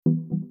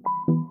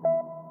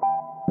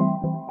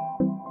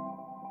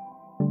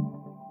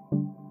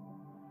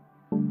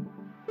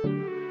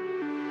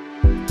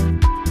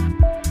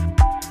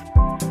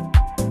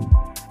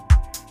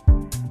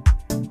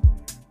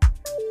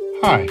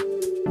Hi,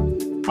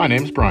 my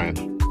name's Bryant,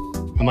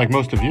 and like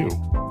most of you,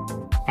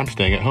 I'm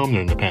staying at home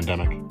during the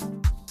pandemic.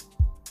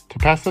 To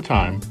pass the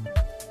time,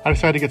 I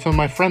decided to get some of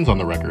my friends on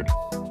the record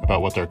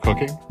about what they're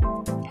cooking,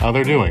 how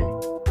they're doing,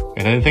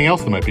 and anything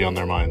else that might be on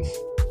their minds.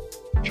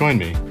 Join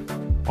me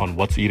on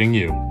What's Eating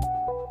You.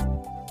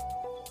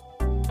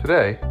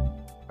 Today,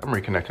 I'm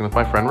reconnecting with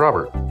my friend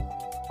Robert,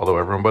 although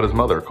everyone but his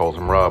mother calls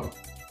him Rob.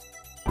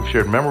 We've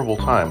shared memorable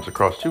times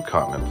across 2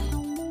 continents,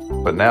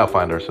 but now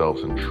find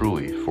ourselves in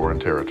truly foreign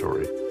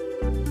territory,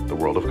 the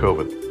world of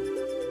COVID.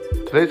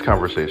 Today's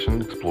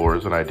conversation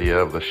explores an idea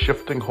of the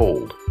shifting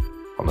hold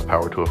on the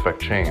power to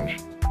effect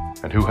change,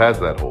 and who has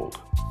that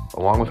hold,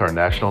 along with our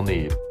national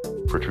need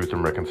for truth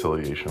and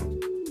reconciliation.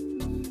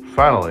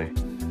 Finally,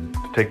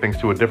 to take things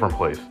to a different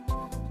place,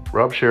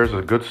 Rob shares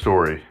a good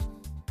story,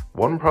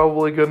 one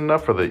probably good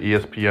enough for the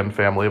ESPN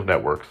family of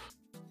networks.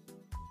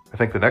 I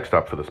think the next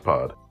stop for this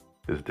pod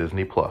is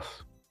Disney Plus.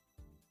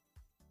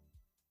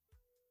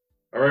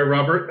 All right,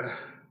 Robert,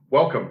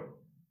 welcome.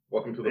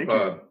 Welcome to the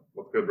pod.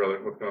 What's good,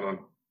 brother? What's going on?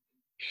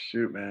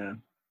 Shoot,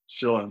 man.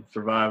 Chilling,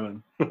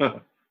 surviving.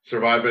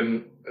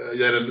 Surviving.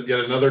 Yet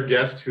another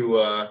guest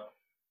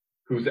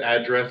whose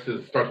address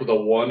starts with a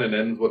 1 and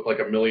ends with like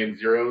a million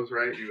zeros,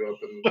 right? You up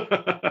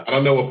in, I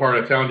don't know what part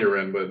of town you're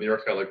in, but New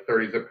York's got like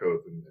 30 zip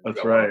codes.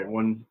 That's right.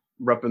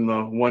 Repping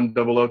the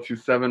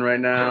 10027 right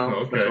now.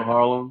 Okay. Central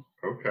Harlem.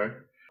 Okay.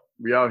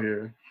 We out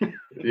here.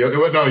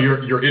 No,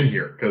 you're in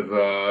here because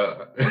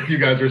you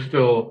guys are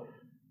still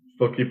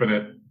keeping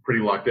it pretty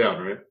locked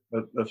down, right?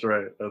 That's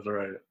right.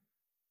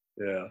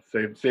 Yeah,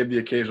 save the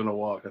occasional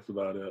walk. That's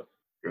about it.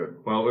 Good.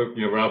 Well,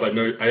 Rob, I've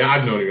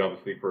known you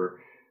obviously for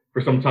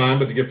some time,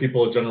 but to give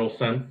people a general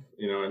sense,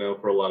 I know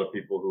for a lot of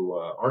people who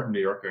aren't in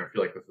New York, I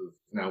feel like this is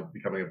now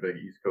becoming a big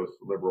East Coast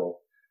liberal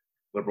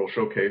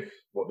showcase.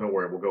 Well, don't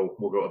worry,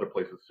 we'll go other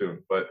places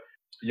soon. But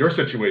your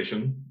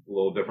situation a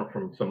little different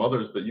from some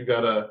others, but you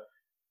got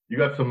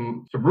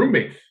some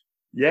roommates.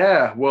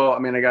 Yeah, well, I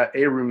mean, I got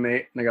a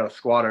roommate and I got a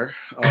squatter.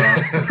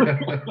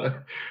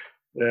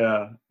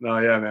 Yeah,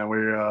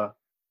 man.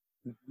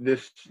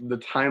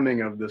 The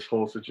timing of this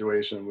whole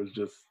situation was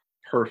just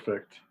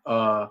perfect.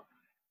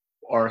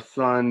 Our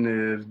son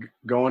is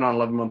going on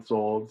 11 months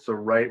old, so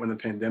right when the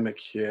pandemic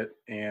hit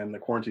and the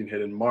quarantine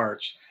hit in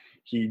March,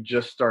 he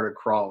just started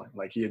crawling.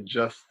 Like he had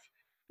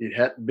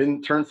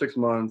been turned 6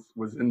 months,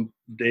 was in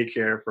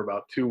daycare for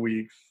about 2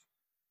 weeks,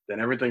 then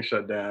everything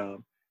shut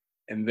down.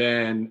 And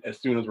then as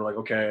soon as we're like,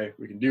 okay,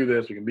 we can do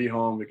this, we can be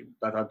home, we can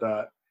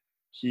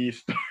he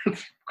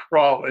starts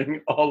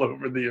crawling all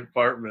over the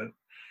apartment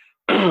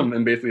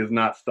and basically has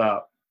not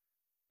stopped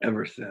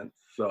ever since.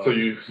 So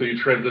you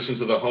transitioned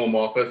to the home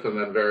office, and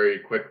then very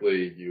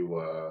quickly you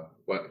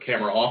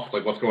camera off?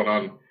 Like what's going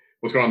on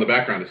in the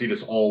background? Is he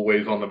just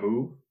always on the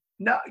move?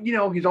 No,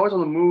 he's always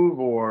on the move,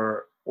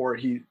 or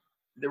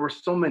there were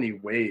so many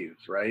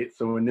waves, right?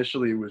 So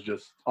initially it was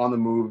just on the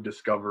move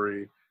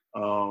discovery.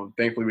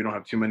 Thankfully we don't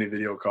have too many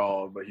video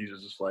calls, but he's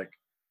just like,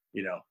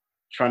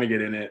 trying to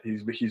get in it.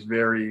 He's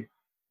very,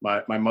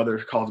 my mother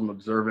calls him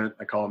observant.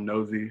 I call him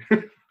nosy,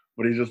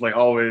 but he's just like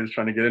always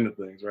trying to get into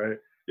things, right?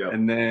 Yeah.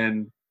 And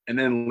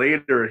then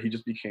later he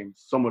just became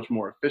so much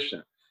more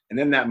efficient. And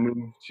then that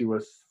moved to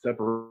a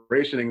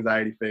separation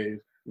anxiety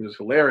phase, which is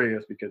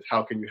hilarious because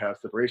how can you have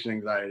separation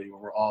anxiety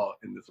when we're all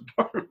in this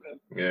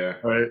apartment? Yeah.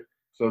 Right.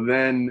 So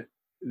then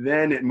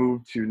it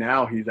moved to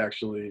now he's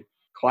actually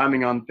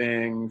climbing on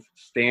things,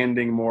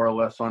 standing more or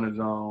less on his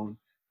own,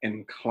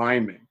 and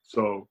climbing.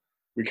 So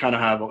we kind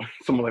of have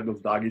somewhat like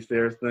those doggy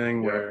stairs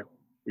thing where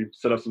we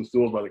set up some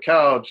stools by the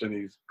couch and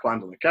he's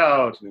climbs on the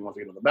couch and he wants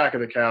to get on the back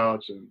of the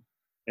couch. And,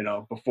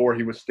 before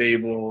he was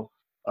stable,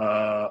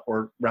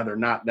 or rather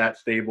not that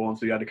stable. And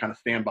so you had to kind of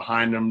stand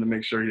behind him to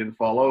make sure he didn't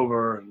fall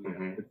over.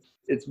 And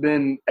it's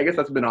been, I guess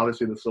that's been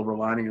obviously the silver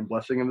lining and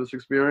blessing of this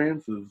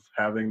experience is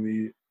having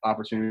the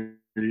opportunity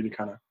to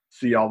kind of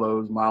see all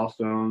those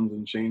milestones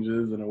and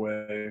changes in a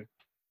way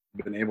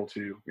I've been able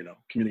to,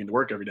 commuting to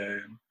work every day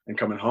and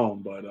coming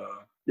home. But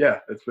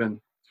it's been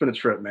a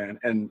trip, man.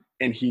 And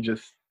he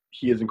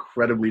is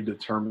incredibly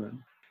determined.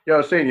 I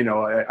was saying,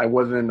 I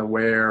wasn't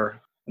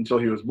aware until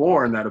he was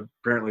born that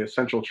apparently a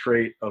central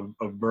trait of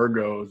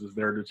Virgos is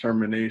their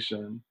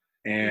determination.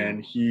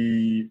 And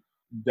he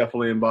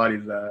definitely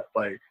embodies that.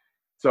 Like,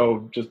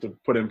 so just to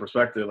put it in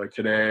perspective, like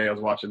today I was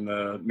watching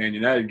the Man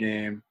United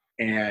game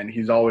and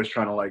he's always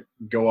trying to like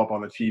go up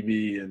on the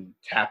TV and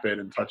tap it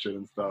and touch it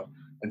and stuff.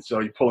 And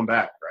so you pull him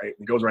back, right? And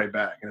he goes right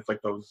back. And it's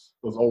like those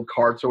old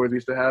car toys we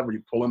used to have where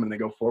you pull them and they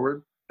go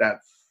forward.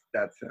 That's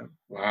him.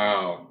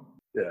 Wow.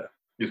 Yeah.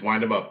 Just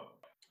wind him up.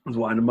 Just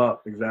wind him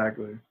up,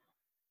 exactly.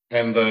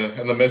 And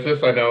the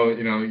missus, I know,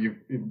 you're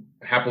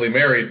happily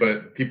married,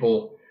 but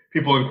people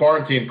in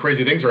quarantine,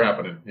 crazy things are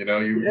happening. You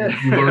learn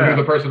who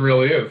the person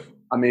really is.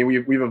 I mean,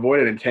 we've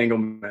avoided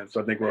entanglement, so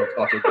I think we're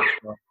off to a good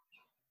start.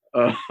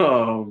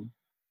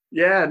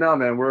 Yeah, no,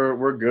 man,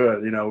 we're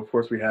good. Of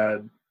course we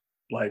had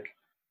like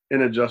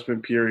an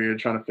adjustment period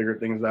trying to figure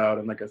things out.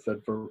 And like I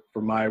said, for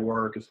my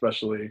work,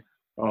 especially,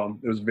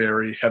 it was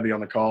very heavy on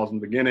the calls in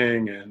the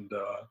beginning. And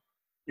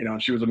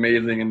and she was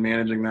amazing in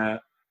managing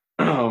that.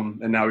 And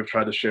now we've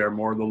tried to share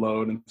more of the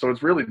load. And so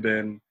it's really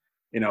been,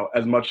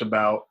 as much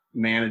about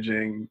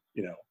managing,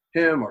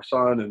 him, our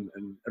son,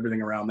 and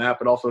everything around that,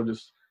 but also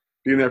just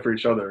being there for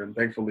each other. And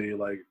thankfully,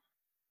 like,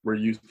 we're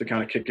used to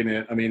kind of kicking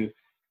it. I mean,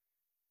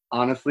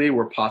 honestly,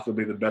 we're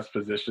possibly the best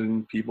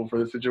positioned people for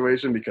this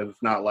situation, because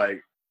it's not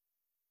like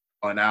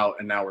on out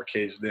and now we're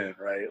caged in,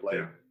 right?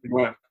 Like, we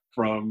went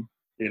from,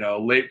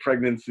 late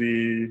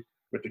pregnancy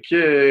with the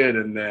kid,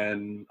 and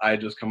then I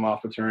just come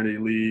off paternity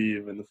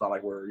leave, and it's not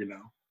like we're,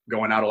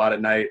 going out a lot at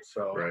night.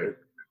 So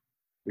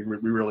we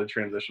really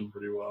transitioned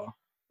pretty well.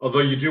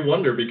 Although you do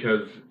wonder,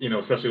 because,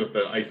 especially with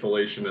the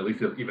isolation, at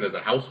least even as a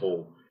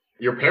household,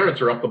 your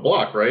parents are up the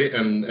block, right?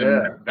 And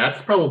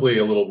that's probably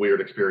a little weird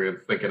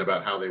experience, thinking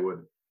about how they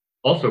would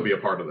also be a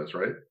part of this,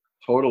 right?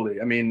 Totally.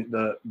 I mean,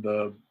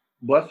 the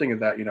blessing is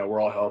that,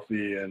 we're all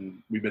healthy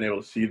and we've been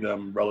able to see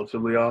them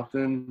relatively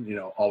often,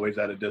 always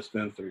at a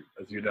distance.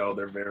 As you know,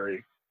 they're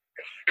very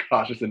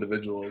cautious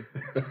individuals.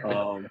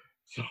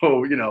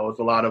 So, it's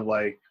a lot of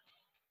like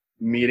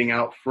meeting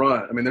out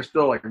front. I mean, they're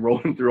still like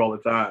rolling through all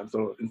the time.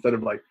 So instead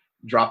of like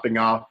dropping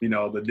off,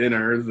 the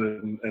dinners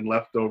and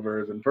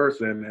leftovers in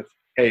person, it's,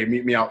 hey,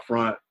 meet me out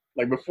front.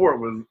 Like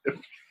before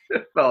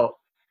it felt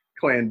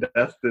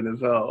clandestine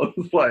as hell.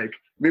 It's like,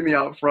 meet me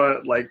out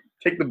front, like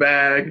take the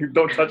bag,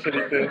 don't touch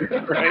anything,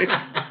 right?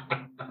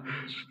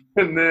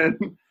 And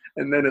then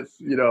it's,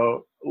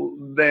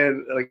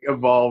 then like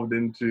evolved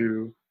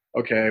into,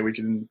 okay, we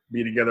can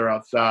be together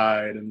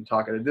outside and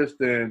talk at a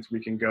distance. We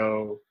can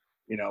go,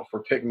 for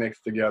picnics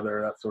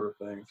together, that sort of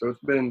thing. So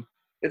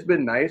it's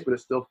been nice, but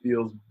it still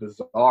feels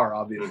bizarre,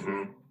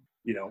 obviously.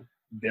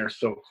 They're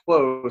so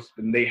close,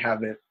 and they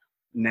have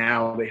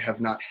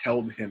not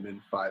held him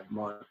in 5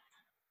 months.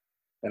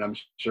 And I'm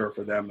sure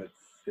for them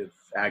it's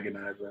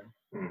agonizing.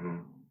 Mm-hmm.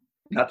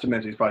 Not to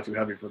mention he's probably too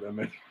heavy for them.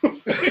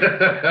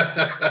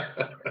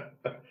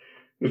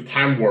 It's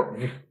time warp.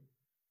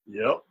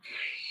 Yep.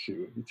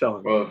 Shoot, you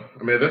telling me. Well,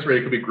 I mean, at this rate,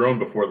 it could be grown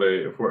before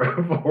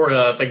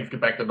things get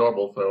back to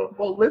normal. So.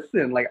 Well,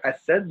 listen, like I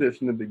said this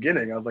in the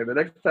beginning, I was like, the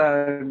next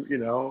time,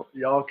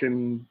 y'all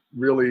can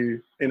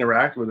really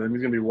interact with him,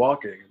 he's gonna be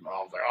walking. And I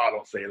was like, oh,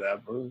 don't say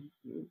that, but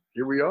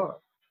here we are.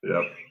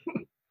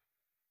 Yep.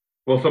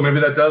 Well, so maybe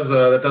that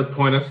does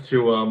point us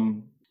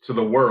to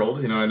the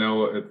world. I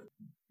know it's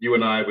you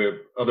and I. We have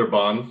other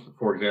bonds.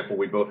 For example,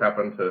 we both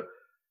happen to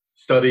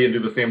study and do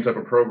the same type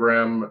of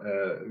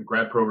program,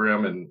 grad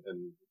program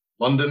in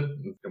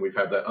London, and we've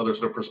had that other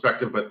sort of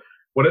perspective. But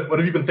what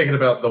have you been thinking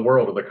about the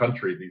world or the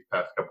country these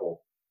past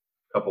couple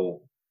I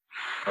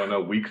don't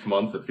know, weeks,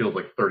 months? It feels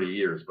like 30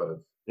 years, but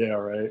it's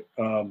right.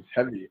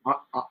 Heavy.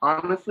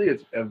 Honestly,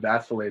 it's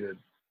vacillated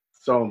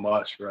so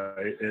much,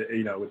 right?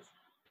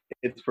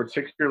 It's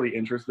particularly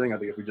interesting. I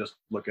think if we just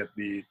look at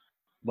the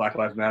Black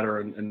Lives Matter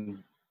and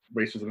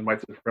racism and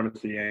white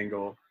supremacy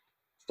angle,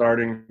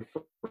 starting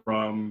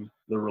from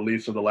the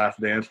release of The Last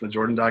Dance, the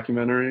Jordan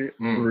documentary,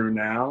 through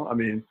now. I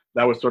mean,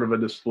 that was sort of a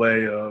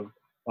display of,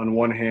 on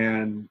one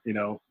hand,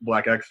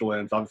 Black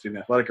excellence, obviously in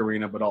the athletic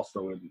arena, but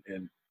also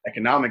in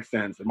economic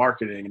sense and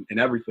marketing and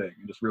everything,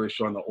 and just really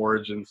showing the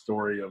origin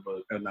story of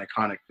an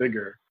iconic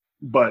figure.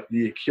 But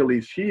the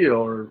Achilles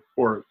heel,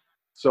 or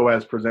so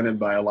as presented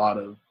by a lot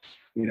of,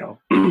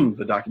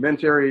 the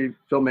documentary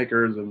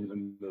filmmakers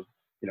and the,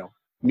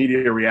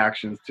 media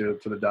reactions to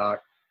the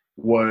doc,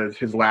 was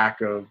his lack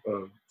of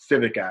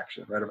civic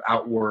action, right, of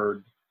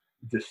outward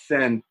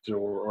dissent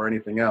or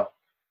anything else.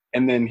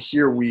 And then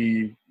here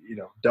we,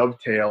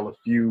 dovetail a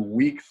few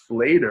weeks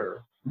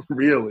later,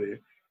 really,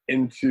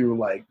 into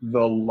like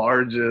the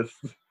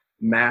largest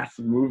mass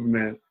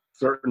movement,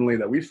 certainly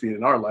that we've seen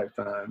in our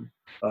lifetime,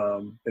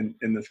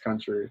 in this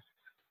country.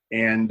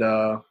 And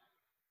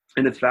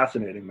it's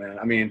fascinating, man.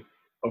 I mean,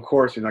 of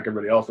course, like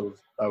everybody else,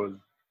 I was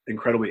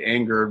incredibly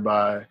angered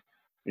by,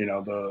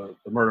 the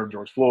murder of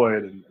George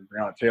Floyd and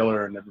Breonna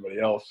Taylor and everybody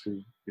else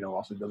who,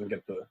 also doesn't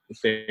get the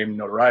same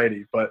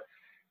notoriety. But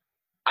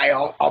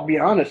I'll be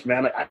honest,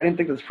 man, I didn't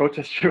think this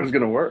protest shit was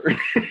going to work.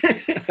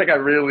 Like I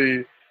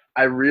really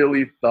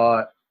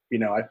thought,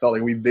 I felt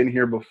like we've been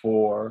here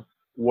before.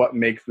 What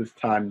makes this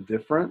time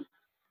different?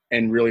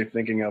 And really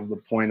thinking of the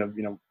point of,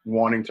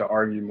 wanting to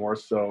argue more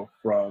so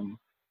from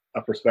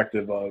a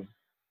perspective of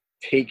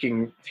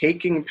taking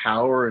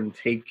power and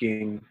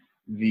taking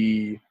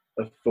the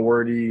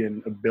authority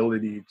and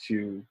ability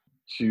to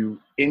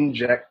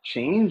inject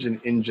change and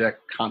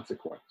inject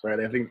consequence, right?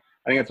 I think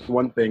that's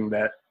one thing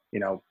that,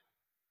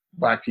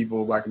 Black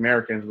people, Black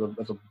Americans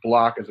as a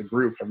block, as a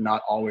group, have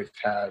not always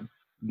had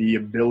the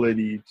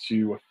ability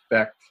to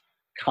affect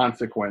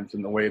consequence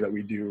in the way that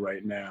we do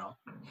right now.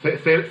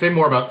 Say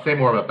more about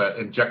that,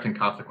 injecting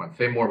consequence.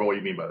 Say more about what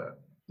you mean by that.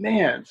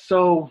 Man,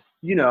 so,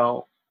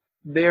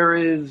 there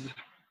is,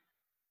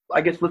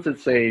 I guess, let's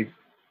just say,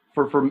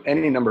 for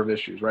any number of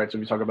issues, right? So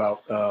if you talk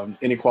about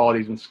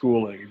inequalities in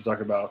schooling, if you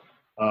talk about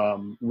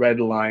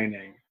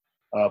redlining,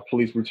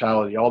 police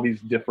brutality, all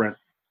these different,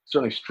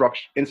 certainly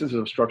instances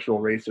of structural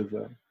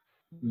racism,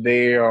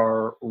 they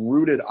are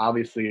rooted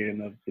obviously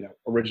in the,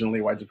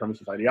 originally white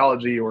supremacist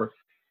ideology,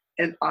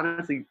 And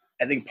honestly,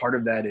 I think part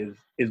of that is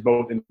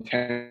both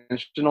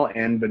intentional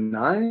and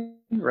benign,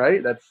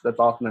 right? That's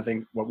often, I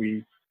think,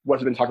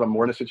 what's been talked about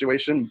more in this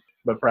situation,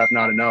 but perhaps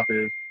not enough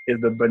is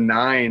the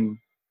benign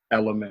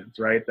elements,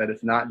 right? That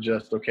it's not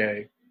just,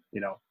 okay,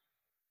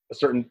 a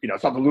certain,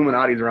 it's not the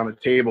Illuminati's around the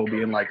table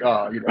being like,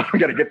 oh, we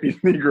got to get these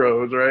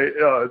Negroes, right?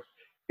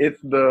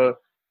 It's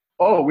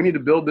we need to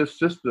build this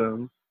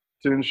system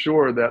to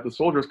ensure that the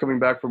soldiers coming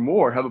back from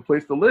war have a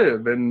place to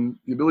live and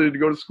the ability to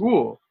go to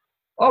school.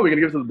 Oh, we're going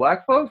to give it to the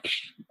black folks?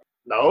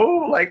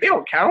 No, like, they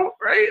don't count,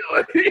 right?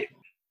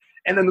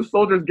 And then the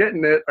soldiers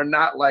getting it are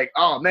not like,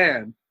 oh,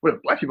 man,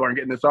 black people aren't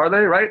getting this, are they,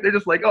 right? They're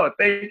just like, oh,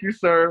 thank you,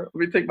 sir. Let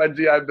me take my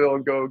GI Bill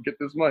and go get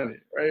this money,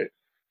 right?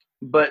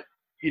 But,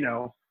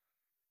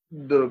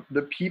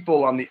 the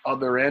people on the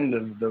other end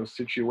of those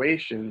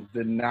situations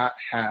did not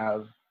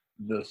have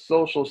the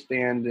social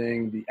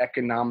standing, the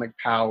economic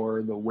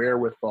power, the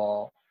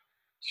wherewithal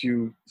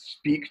to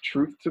speak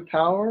truth to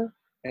power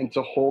and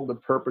to hold the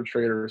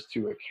perpetrators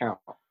to account.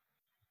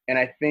 And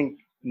I think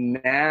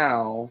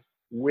now,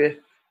 with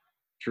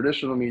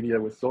traditional media,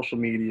 with social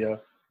media,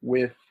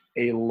 with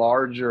a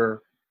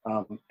larger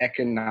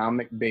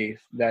economic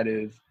base that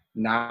is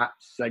not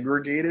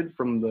segregated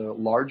from the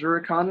larger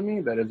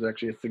economy, that is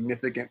actually a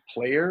significant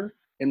player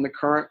in the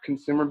current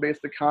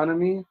consumer-based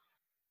economy,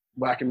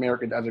 Black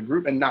Americans as a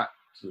group, and not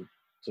to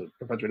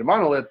perpetuate a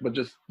monolith, but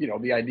just,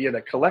 the idea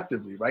that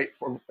collectively, right,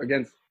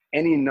 against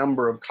any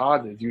number of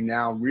causes, you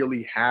now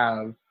really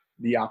have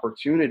the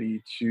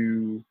opportunity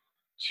to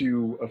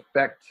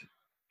affect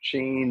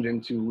change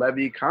and to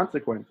levy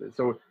consequences.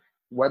 So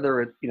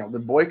whether it, the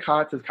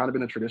boycotts has kind of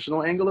been the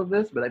traditional angle of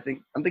this, but I'm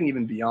thinking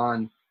even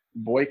beyond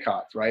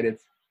boycotts, right?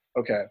 It's,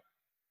 okay,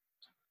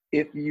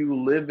 if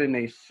you live in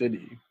a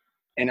city,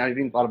 and I've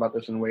even thought about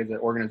this in ways that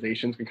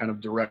organizations can kind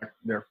of direct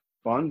their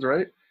funds,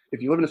 right?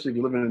 If you live in a city,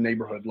 you live in a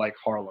neighborhood like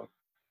Harlem,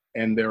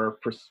 and there are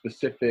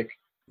specific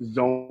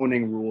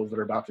zoning rules that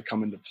are about to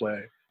come into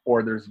play,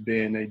 or there's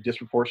been a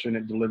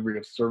disproportionate delivery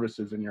of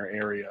services in your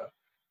area,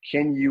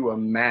 can you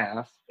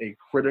amass a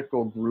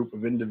critical group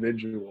of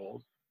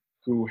individuals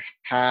who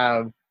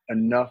have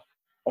enough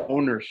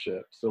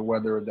ownership? So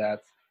whether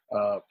that's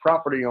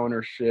property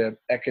ownership,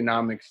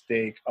 economic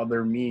stake,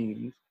 other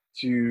means,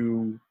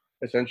 to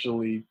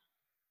essentially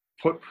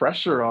put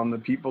pressure on the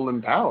people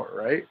in power,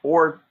 right?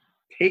 Or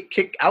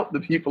kick out the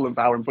people in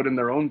power and put in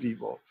their own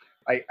people.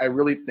 I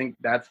really think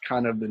that's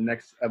kind of the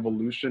next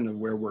evolution of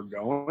where we're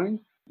going,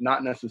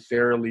 not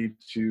necessarily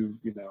to,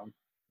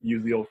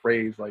 use the old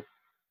phrase, like,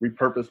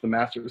 repurpose the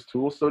master's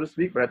tools, so to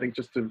speak, but I think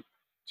just to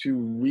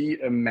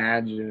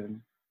reimagine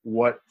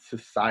what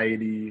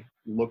society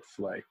looks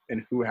like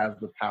and who has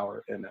the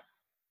power in it.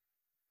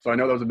 So I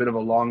know that was a bit of a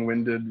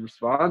long-winded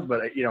response,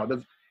 but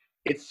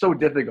it's so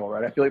difficult,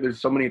 right? I feel like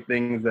there's so many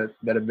things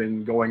that have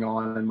been going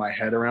on in my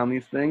head around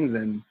these things,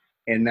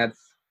 and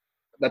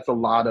that's a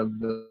lot of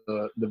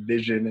the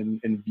vision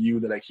and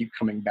view that I keep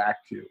coming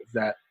back to, is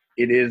that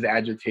it is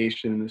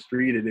agitation in the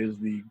street, it is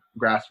the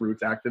grassroots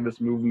activist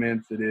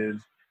movements, it is,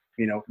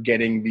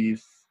 getting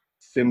these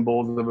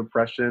symbols of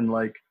oppression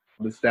like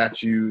the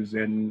statues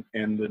and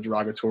the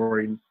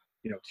derogatory,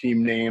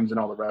 team names and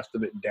all the rest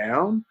of it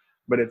down,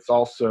 but it's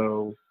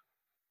also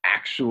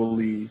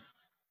actually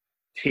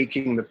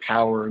taking the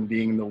power and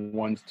being the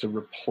ones to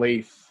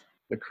replace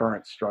the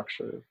current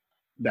structures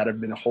that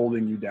have been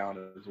holding you down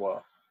as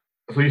well.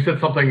 So you said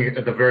something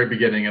at the very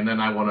beginning, and then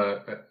I want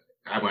to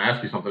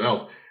ask you something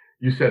else.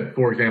 You said,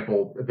 for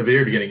example, at the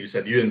very beginning, you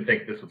said you didn't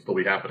think this would still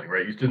be happening,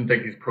 right? You didn't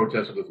think these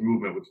protests or this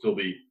movement would still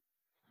be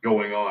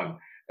going on.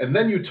 And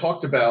then you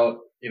talked about,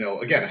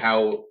 again,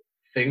 how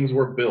things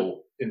were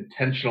built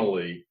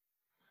intentionally.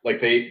 Like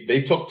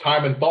they took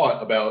time and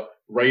thought about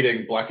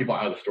writing Black people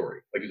out of the story.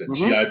 Like you said,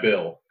 Mm-hmm. GI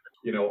Bill,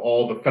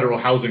 all the federal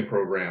housing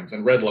programs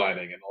and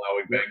redlining and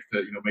allowing banks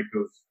to, make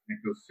those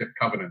SIP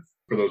covenants,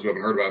 for those who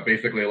haven't heard about it,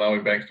 basically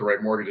allowing banks to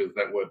write mortgages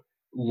that would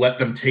let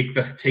them take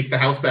the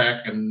house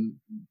back, and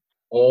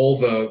all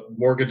the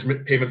mortgage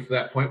payments to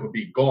that point would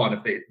be gone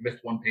if they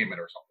missed one payment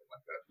or something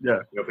like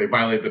that. Yeah. If they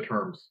violated the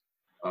terms,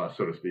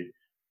 so to speak.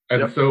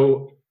 And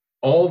so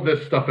all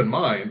this stuff in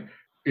mind,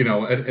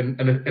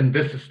 and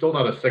this is still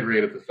not a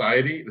segregated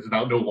society. This is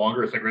no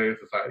longer a segregated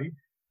society.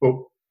 But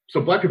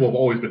so Black people have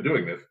always been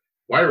doing this.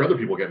 Why are other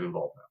people getting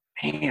involved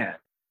now? Man,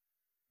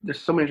 there's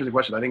so many interesting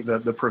questions. I think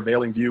the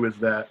prevailing view is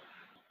that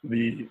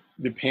the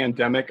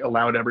pandemic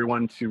allowed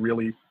everyone to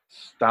really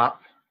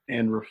stop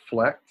and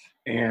reflect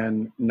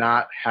and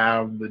not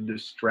have the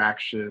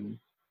distraction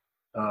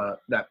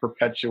that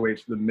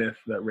perpetuates the myth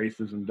that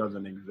racism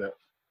doesn't exist,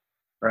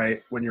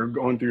 right? When you're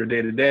going through your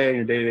day-to-day and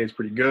your day-to-day is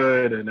pretty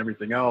good and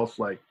everything else,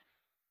 like,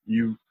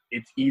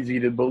 it's easy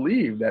to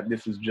believe that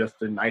this is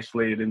just an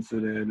isolated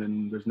incident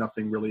and there's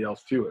nothing really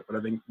else to it. But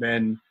I think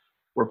then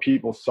where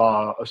people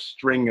saw a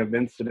string of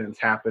incidents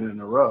happen in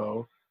a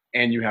row,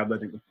 and you have, I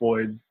think, the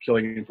Floyd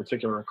killing in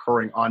particular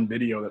occurring on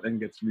video that then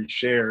gets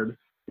reshared,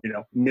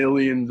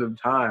 millions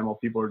of times while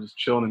people are just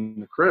chilling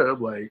in the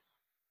crib, like,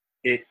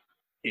 it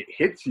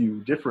hits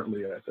you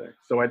differently, I think.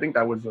 So I think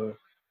that was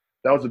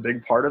that was a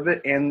big part of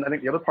it. And I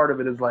think the other part of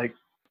it is like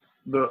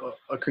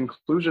a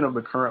conclusion of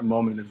the current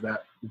moment is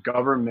that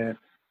government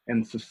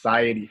and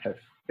society have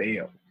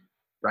failed,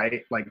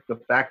 right? Like the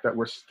fact that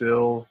we're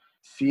still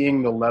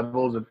seeing the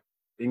levels of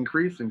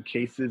increase in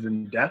cases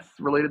and deaths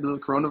related to the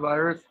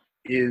coronavirus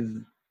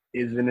is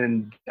an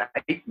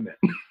indictment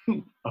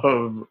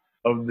of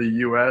the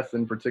U.S.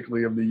 and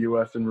particularly of the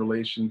U.S. in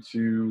relation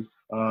to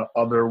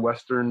other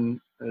Western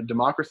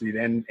democracies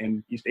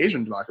and East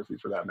Asian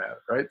democracies for that matter,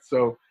 right?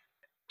 So,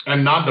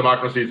 and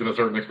non-democracies in a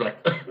certain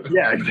respect.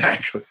 Yeah,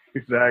 exactly.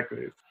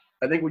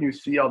 I think when you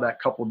see all that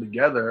coupled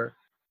together,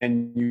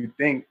 and you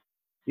think,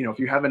 if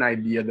you have an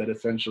idea that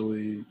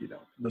essentially,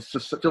 the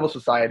civil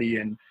society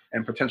and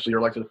potentially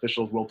your elected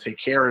officials will take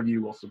care of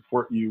you, will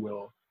support you,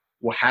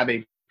 will have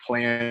a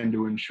plan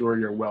to ensure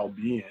your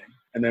well-being.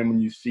 And then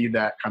when you see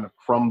that kind of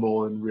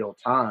crumble in real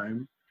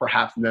time,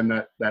 perhaps then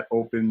that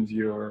opens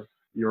your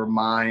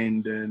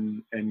mind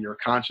and your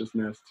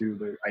consciousness to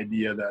the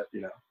idea that,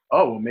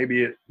 oh, well,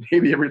 maybe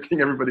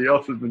everything everybody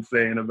else has been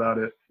saying about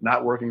it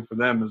not working for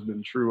them has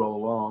been true all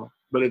along.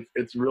 But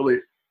it's really,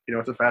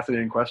 it's a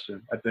fascinating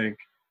question. I think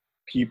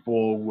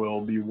people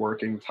will be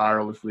working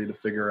tirelessly to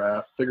figure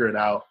it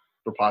out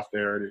for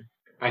posterity.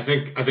 I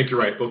think you're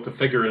right, both to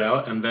figure it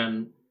out, and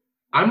then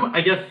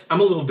I guess I'm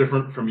a little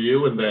different from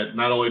you in that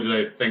not only did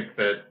I think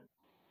that,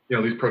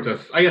 these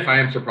protests, I guess I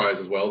am surprised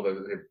as well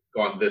that they've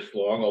gone this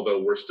long,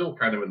 although we're still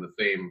kind of in the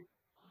same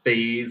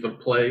phase of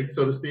play,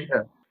 so to speak.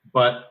 Yeah.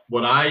 But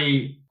what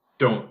I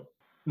don't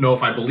know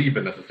if I believe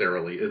in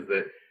necessarily is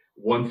that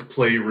once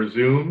play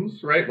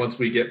resumes, right, once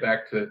we get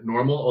back to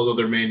normal, although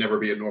there may never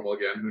be a normal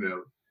again, who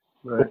knows?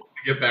 Right. But once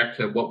we get back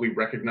to what we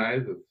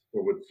recognize as,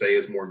 or would say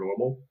is more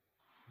normal,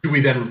 do we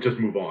then just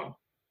move on,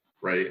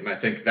 right? And I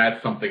think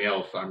that's something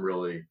else I'm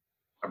really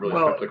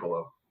skeptical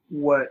of.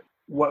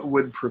 What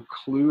would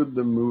preclude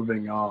the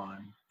moving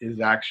on is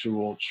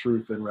actual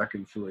truth and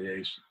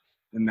reconciliation.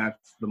 And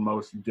that's the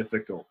most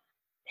difficult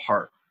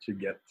part to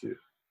get to,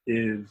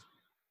 is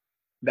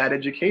that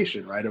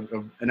education, right?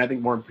 And I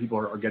think more people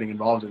are getting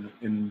involved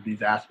in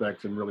these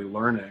aspects and really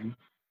learning,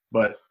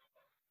 but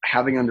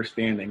having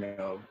understanding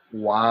of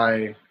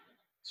why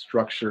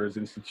structures,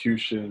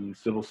 institutions,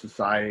 civil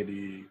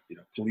society,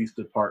 police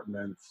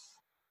departments,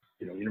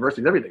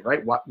 universities, everything,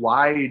 right?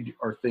 Why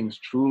are things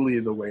truly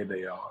the way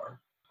they are?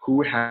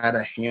 Who had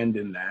a hand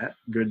in that,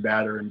 good,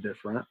 bad, or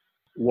indifferent?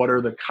 What are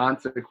the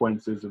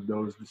consequences of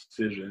those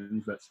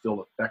decisions that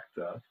still affect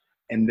us?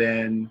 And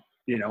then,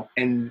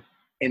 and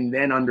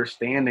then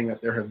understanding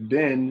that there have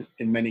been,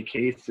 in many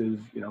cases,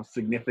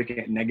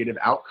 significant negative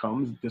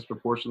outcomes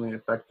disproportionately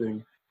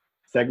affecting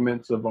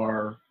segments of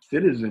our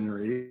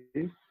citizenry,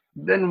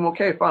 then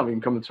okay, fine, we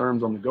can come to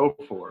terms on the go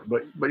for.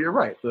 But you're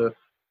right, the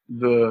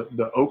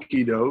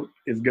okie doke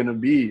is gonna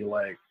be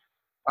like,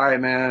 all right,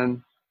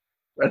 man,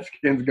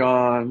 Redskins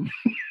gone,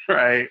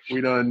 right?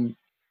 We done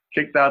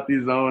kicked out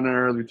these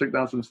owners, we took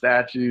down some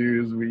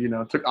statues, we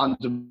took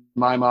Aunt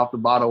Jemima off the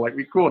bottle, like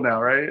we cool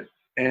now, right?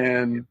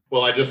 And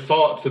well, I just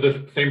saw to this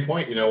same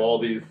point, all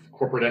these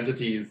corporate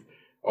entities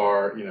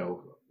are,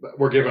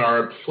 we're giving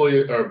our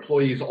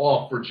employees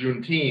off for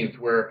Juneteenth.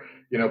 We're,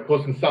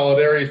 posting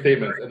solidarity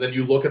statements, and then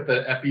you look at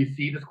the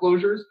FEC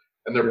disclosures,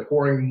 and they're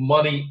pouring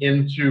money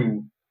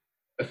into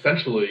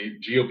essentially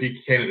GOP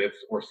candidates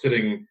or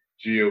sitting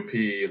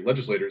GOP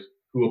legislators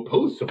who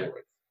oppose civil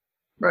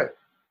rights.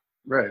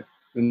 Right.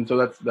 And so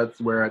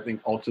that's where I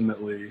think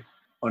ultimately,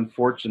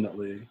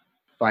 unfortunately,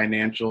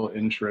 financial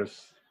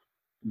interests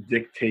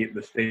dictate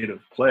the state of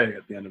play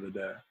at the end of the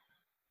day.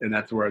 And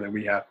that's where then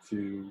we have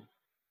to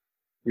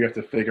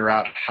figure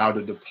out how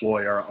to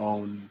deploy our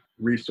own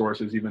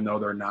resources, even though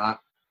they're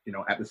not,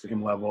 at the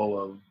same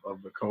level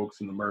of the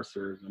Kochs and the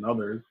Mercers and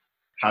others.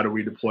 How do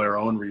we deploy our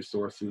own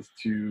resources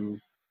to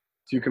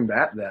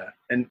combat that?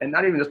 And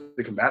not even just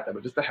to combat that,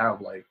 but just to have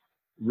like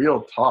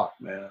real talk,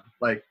 man.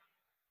 Like,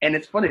 and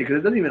it's funny because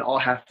it doesn't even all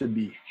have to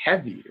be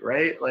heavy,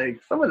 right? Like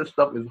some of the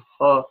stuff is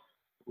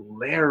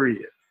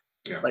hilarious.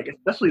 Yeah. Like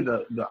especially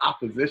the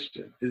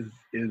opposition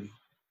is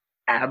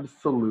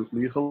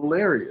absolutely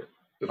hilarious.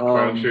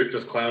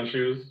 Just clown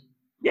shoes.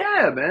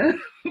 Yeah,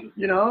 man.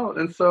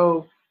 And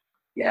so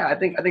yeah, I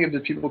think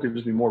if people could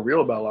just be more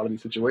real about a lot of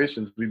these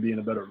situations, we'd be in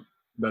a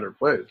better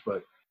place.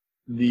 But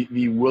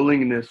the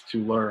willingness to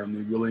learn,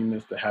 the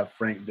willingness to have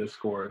frank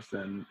discourse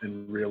and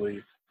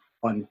really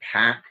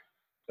unpack,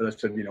 as I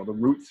said, the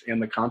roots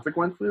and the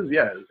consequences,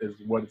 is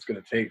what it's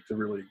going to take to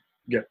really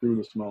get through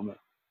this moment.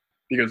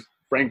 Because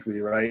frankly,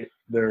 right,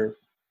 you're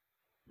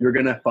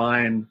going to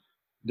find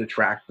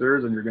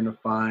detractors and you're going to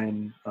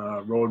find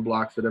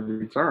roadblocks at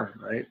every turn,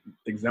 right?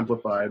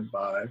 Exemplified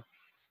by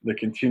the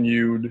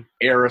continued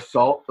air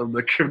assault of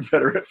the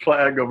Confederate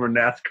flag over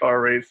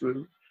NASCAR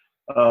races,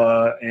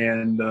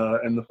 and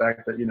the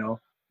fact that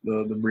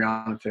the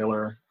Breonna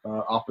Taylor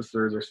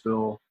officers are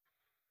still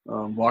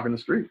walking the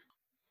street.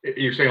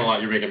 You're saying a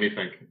lot. You're making me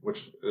think, which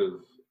is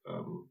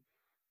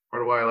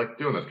part of why I like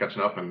doing this,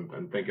 catching up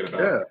and thinking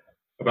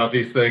about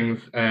these things.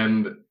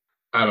 And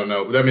I don't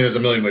know. I mean, there's a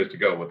million ways to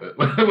go with it,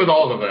 with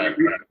all of that.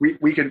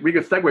 We could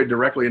segue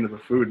directly into the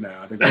food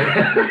now. I think.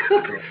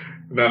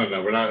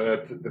 No. We're not.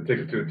 That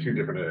takes it to two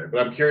different areas.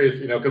 But I'm curious,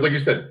 because like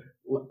you said,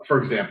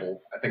 for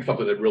example, I think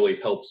something that really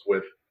helps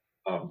with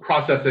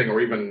processing or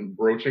even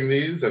broaching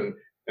these, and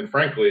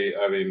frankly,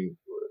 I mean,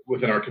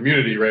 within our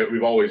community, right,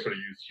 we've always sort of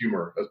used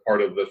humor as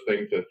part of this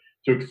thing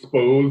to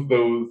expose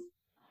those,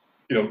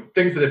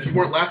 things that if you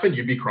weren't laughing,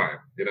 you'd be crying,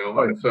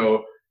 Oh, yeah. And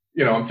so,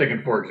 I'm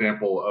thinking, for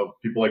example, of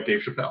people like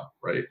Dave Chappelle,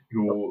 right,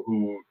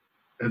 who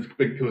has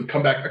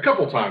come back a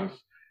couple times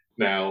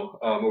now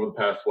over the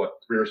past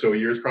 3 or so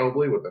years,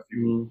 probably, with a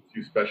few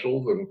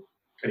specials,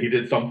 and he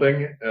did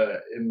something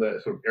in the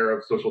sort of era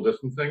of social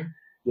distancing,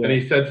 and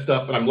he said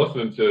stuff, and I'm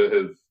listening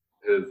to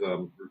his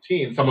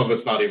routine. Some of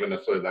it's not even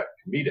necessarily that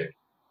comedic,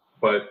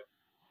 but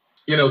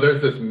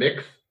there's this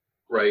mix,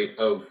 right,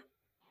 of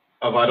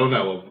I don't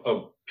know,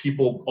 of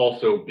people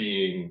also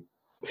being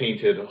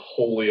painted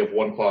wholly of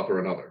one cloth or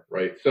another,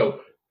 right?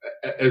 So,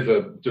 as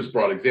a just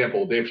broad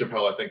example, Dave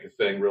Chappelle, I think, is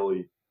saying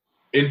really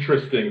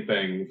interesting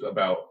things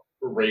about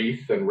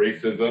race and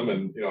racism,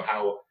 and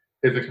how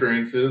his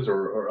experiences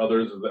or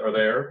others are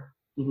there,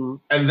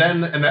 and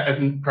then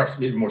and perhaps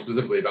even more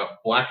specifically about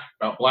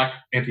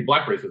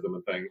anti-black racism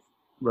and things,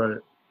 right?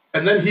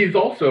 And then he's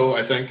also,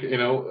 I think,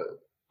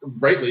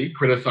 rightly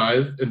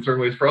criticized in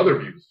certain ways for other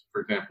views.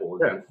 For example,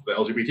 against the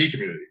LGBT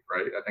community,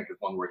 right? I think is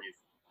one where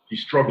he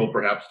struggled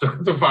perhaps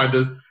to find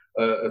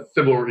a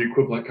similar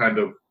equivalent kind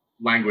of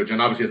language,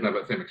 and obviously doesn't have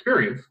that same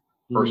experience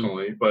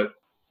personally. But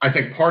I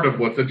think part of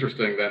what's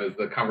interesting then is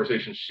the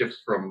conversation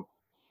shifts from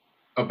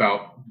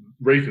about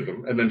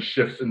racism and then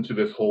shifts into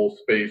this whole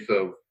space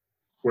of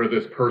where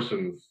this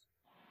person's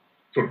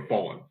sort of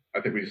fallen.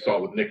 I think we saw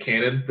it with Nick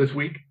Cannon this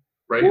week,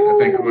 right? I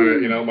think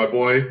my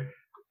boy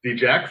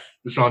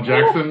Deshaun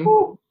Jackson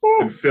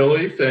in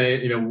Philly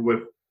saying,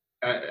 with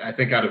I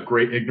think out of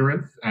great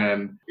ignorance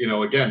and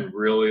again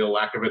really a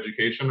lack of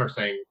education, are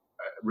saying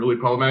really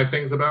problematic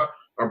things about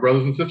our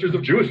brothers and sisters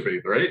of Jewish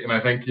faith, right? And I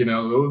think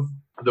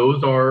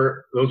those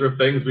are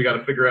things we got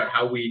to figure out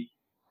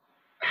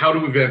how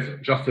to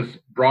advance justice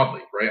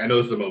broadly, right? I know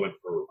this is a moment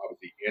for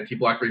obviously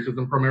anti-black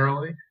racism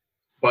primarily,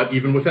 but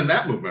even within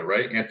that movement,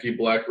 right,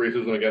 anti-black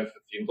racism against,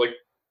 it seems like,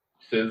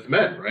 cis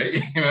men,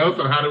 right?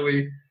 So how do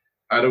we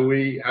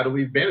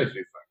manage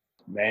these things?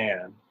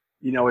 Man,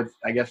 it's,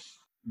 I guess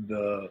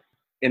the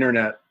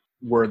internet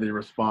worthy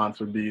response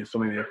would be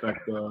something to the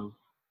effect of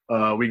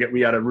we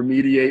got to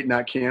remediate,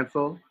 not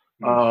cancel.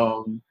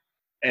 And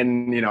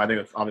I think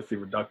it's obviously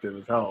reductive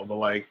as hell, but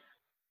like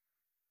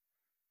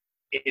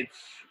it's,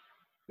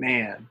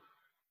 man,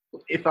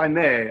 if I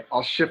may,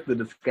 I'll shift the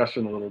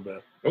discussion a little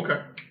bit.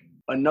 Okay.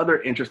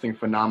 Another interesting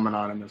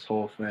phenomenon in this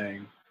whole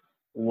thing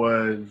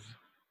was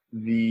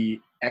the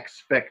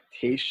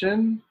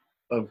expectation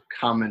of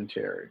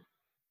commentary,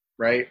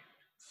 right?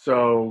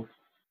 So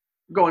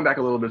going back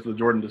a little bit to the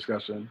Jordan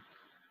discussion,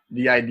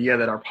 the idea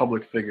that our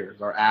public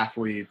figures, our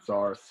athletes,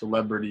 our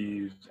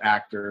celebrities,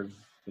 actors,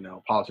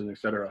 politicians,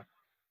 etc.,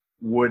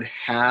 would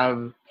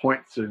have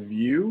points of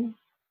view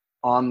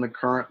on the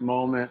current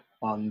moment,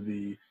 on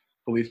the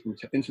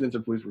incidents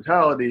of police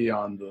brutality,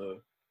 on the,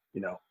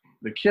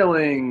 the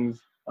killings,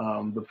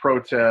 the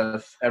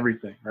protests,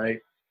 everything, right?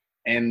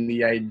 And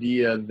the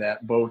idea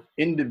that both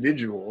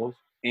individuals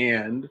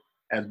and,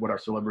 as what our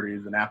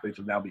celebrities and athletes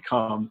have now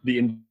become,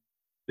 the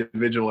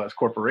individual as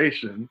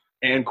corporations,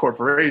 and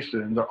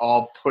corporations are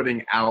all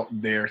putting out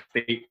their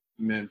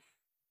statements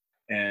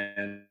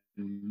and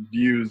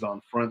views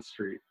on Front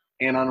Street.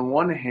 And on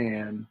one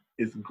hand,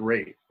 it's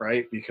great,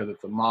 right? Because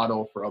it's a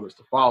model for others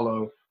to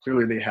follow.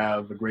 Clearly, they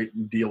have a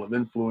great deal of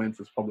influence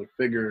as public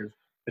figures,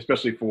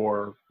 especially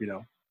for,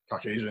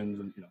 Caucasians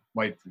and,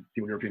 whites and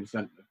people of European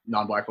descent,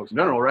 non-Black folks in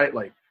general, right?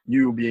 Like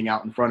you being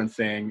out in front and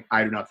saying,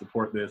 I do not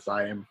support this.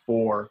 I am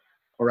for,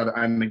 or rather,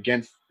 I'm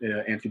against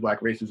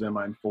anti-Black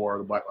racism. I'm for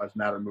the Black Lives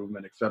Matter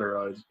movement, et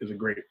cetera, is a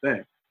great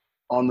thing.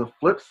 On the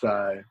flip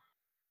side,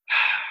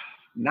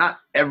 not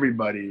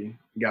everybody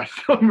got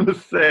something to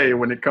say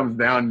when it comes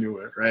down to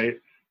it, right?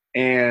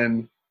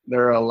 And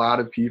there are a lot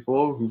of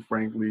people who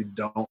frankly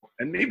don't,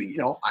 and maybe,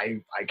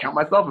 I count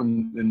myself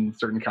in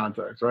certain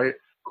contexts, right?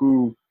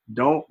 Who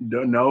don't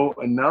know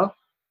enough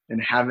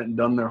and haven't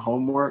done their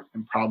homework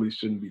and probably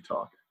shouldn't be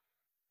talking.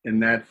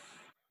 And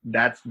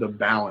that's the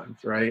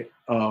balance, right?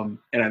 And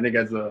I think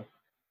as an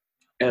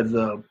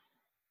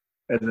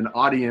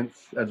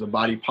audience, as a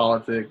body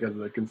politic, as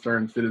a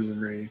concerned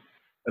citizenry,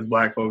 as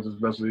Black folks,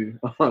 especially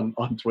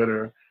on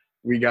Twitter,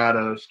 we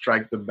gotta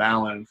strike the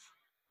balance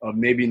of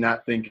maybe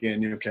not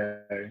thinking,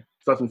 okay,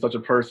 such and such a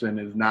person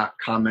is not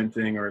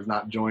commenting or is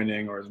not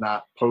joining or is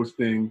not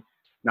posting,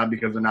 not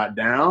because they're not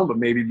down, but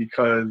maybe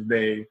because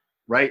they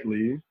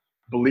rightly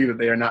believe that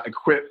they are not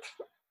equipped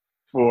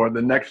for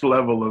the next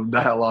level of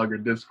dialogue or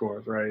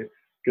discourse, right?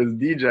 Because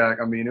D-Jack,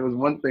 I mean, it was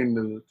one thing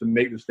to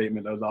make the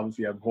statement that was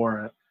obviously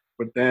abhorrent,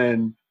 but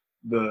then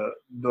the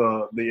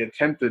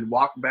attempted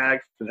walkbacks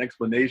and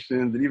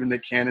explanations and even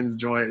Nick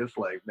Cannon's joint, it's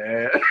like,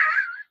 man,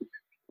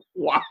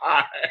 why?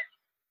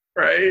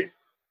 Right?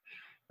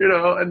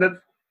 And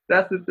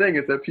that's the thing,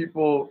 is that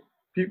people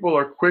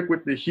are quick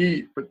with the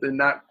heat, but they're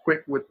not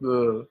quick with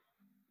the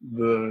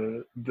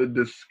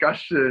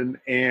discussion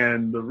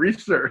and the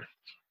research,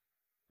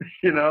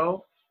 you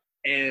know,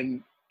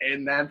 and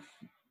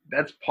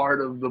that's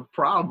part of the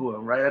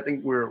problem, right? I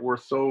think we're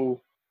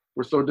so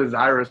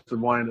desirous of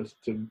wanting us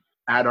to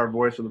add our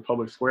voice to the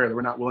public square that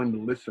we're not willing to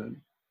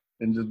listen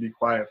and just be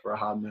quiet for a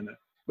hot minute.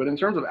 But in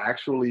terms of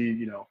actually,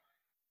 you know,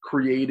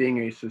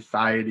 creating a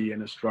society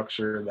and a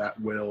structure that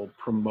will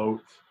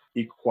promote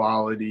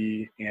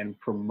equality and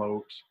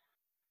promote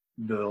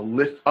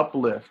the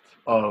uplift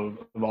of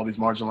all these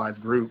marginalized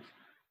groups,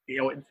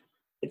 you know,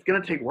 it's going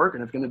to take work,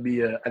 and it's going to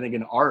be I think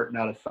an art,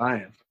 not a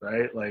science,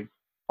 right? Like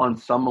on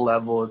some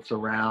level, it's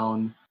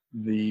around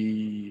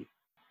the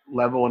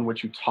level in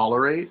which you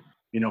tolerate,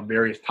 you know,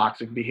 various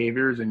toxic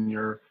behaviors in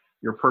your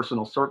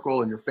personal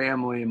circle and your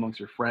family, amongst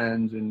your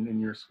friends and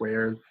in your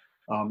squares.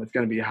 It's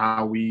going to be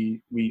how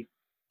we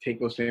take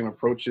those same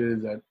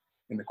approaches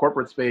in the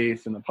corporate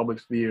space, in the public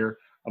sphere,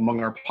 among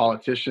our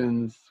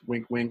politicians,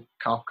 wink, wink,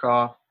 cough,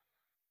 cough.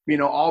 You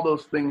know, all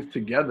those things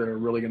together are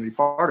really going to be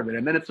part of it.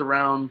 And then it's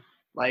around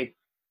like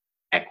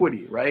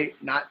equity, right?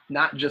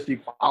 Not just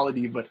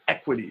equality, but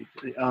equity.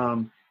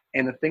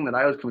 And the thing that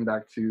I was coming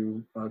back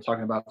to,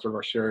 talking about sort of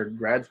our shared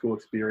grad school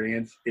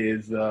experience,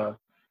 is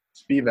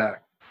Spivak,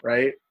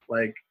 right?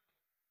 Like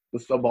the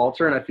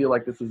subaltern. I feel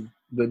like this is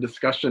the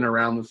discussion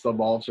around the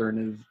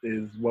subaltern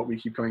is what we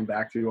keep coming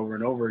back to over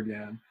and over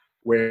again,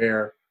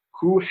 where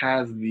who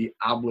has the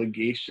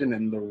obligation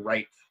and the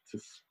right to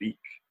speak?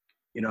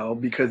 You know,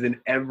 because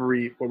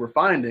what we're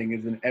finding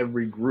is in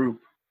every group,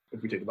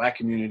 if we take the Black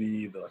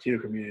community, the Latino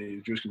community,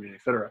 the Jewish community,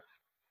 et cetera,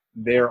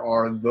 there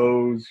are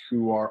those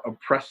who are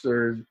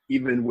oppressors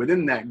even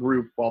within that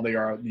group, while they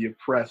are the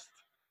oppressed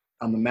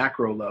on the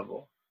macro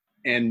level.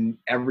 And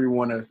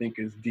everyone, I think,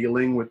 is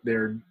dealing with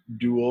their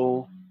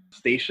dual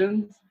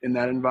stations in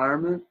that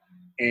environment,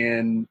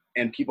 and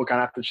people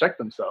kind of have to check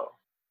themselves.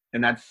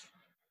 And that's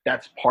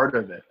part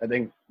of it. I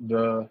think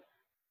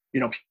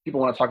people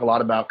want to talk a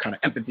lot about kind of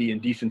empathy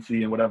and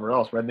decency and whatever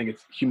else, but I think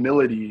it's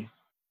humility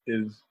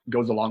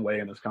goes a long way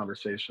in this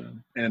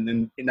conversation. And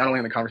then not only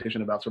in the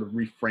conversation about sort of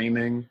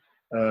reframing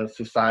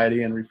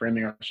society and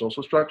reframing our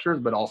social structures,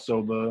 but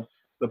also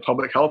the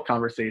public health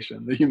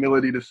conversation, the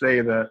humility to say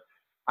that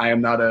I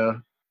am not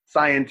a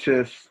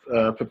scientist,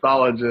 a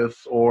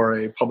pathologist,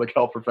 or a public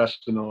health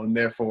professional, and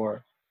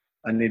therefore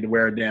I need to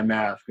wear a damn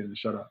mask and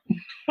shut up.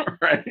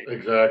 Right?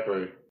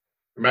 Exactly.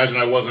 Imagine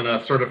I wasn't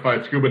a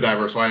certified scuba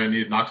diver, so I didn't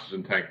need an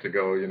oxygen tank to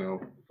go, you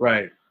know,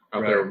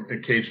 out there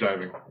in cage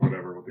diving,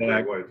 whatever, with the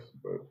great whites.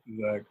 But.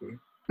 Exactly.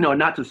 No,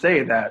 not to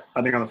say that,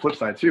 I think on the flip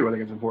side too, I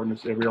think it's important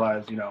to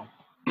realize, you know,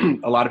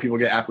 a lot of people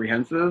get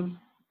apprehensive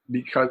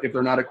because if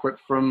they're not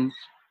equipped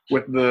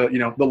with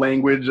the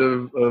language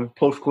of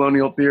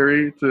post-colonial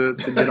theory to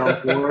get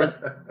on board,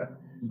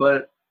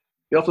 but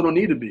they also don't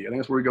need to be. I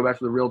think that's where we go back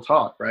to the real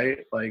talk,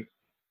 right? Like,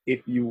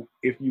 if you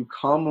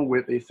come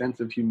with a sense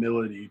of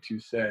humility to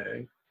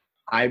say,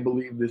 I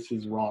believe this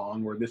is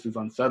wrong, or this is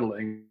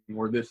unsettling,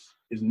 or this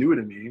is new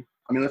to me.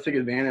 I mean, let's take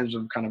advantage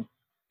of kind of,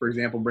 for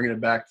example, bringing it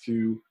back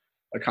to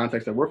a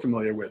context that we're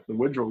familiar with, the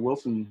Woodrow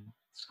Wilson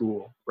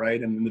School,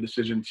 right? And the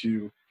decision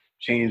to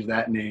change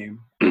that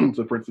name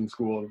to Princeton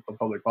School of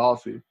Public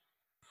Policy.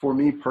 For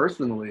me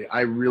personally,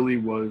 I really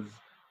was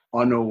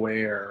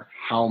unaware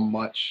how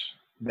much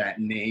that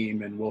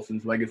name and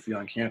Wilson's legacy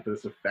on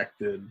campus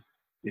affected,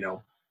 you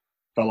know,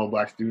 fellow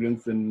Black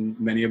students and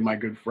many of my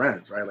good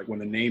friends, right? Like when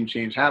the name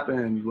change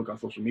happened, you look on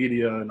social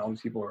media and all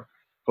these people are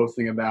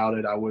posting about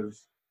it, I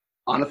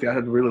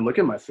had to really look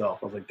at myself.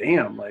 I was like,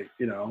 damn, like,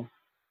 you know,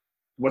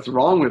 what's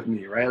wrong with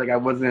me, right? Like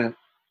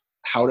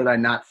how did I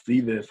not see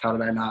this? How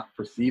did I not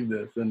perceive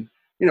this? And,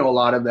 you know, a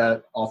lot of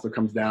that also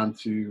comes down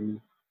to,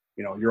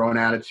 you know, your own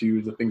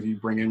attitudes, the things you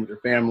bring in with your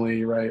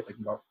family, right? Like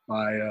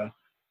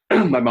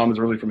my mom is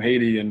originally from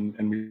Haiti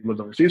and we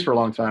lived overseas for a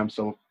long time.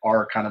 So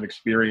our kind of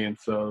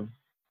experience of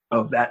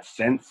that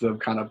sense of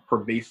kind of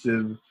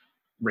pervasive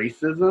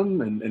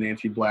racism and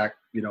anti-Black,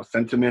 you know,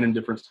 sentiment in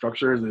different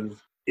structures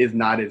is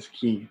not as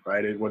keen,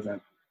 right? It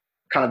wasn't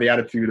kind of the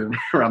attitude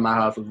around my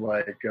house was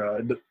like,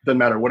 it doesn't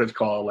matter what it's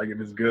called, like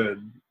if it's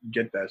good,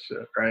 get that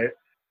shit, right?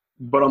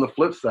 But on the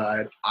flip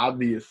side,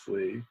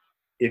 obviously,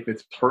 if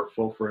it's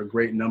hurtful for a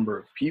great number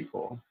of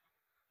people,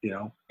 you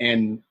know,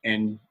 and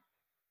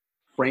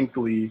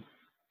frankly,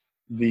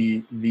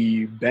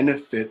 the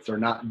benefits are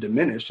not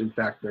diminished. In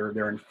fact,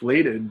 they're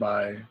inflated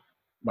by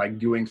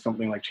doing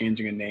something like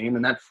changing a name,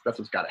 and that's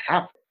what's got to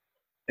happen.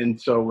 And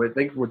so I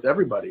think with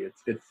everybody,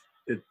 it's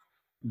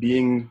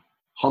being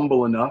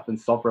humble enough and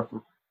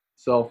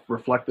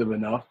self-reflective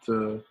enough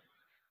to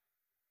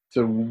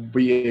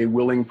be a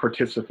willing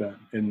participant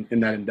in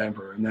that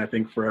endeavor. And I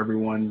think for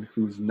everyone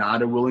who's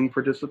not a willing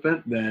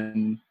participant,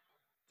 then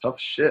tough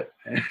shit.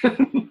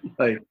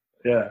 Like,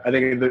 yeah, I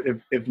think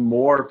if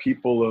more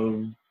people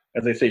of,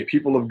 as they say,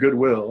 people of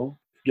goodwill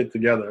get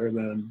together,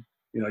 then,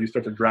 you know, you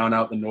start to drown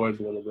out the noise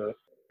a little bit.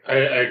 I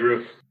agree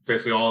with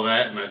basically all of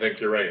that, and I think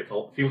you're right. It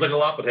seems like a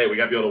lot, but hey, we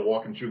got to be able to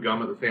walk and chew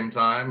gum at the same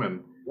time,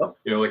 and Yep.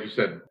 You know, like you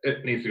said,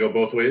 it needs to go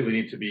both ways. We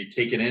need to be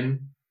taking in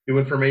new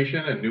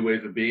information and new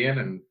ways of being,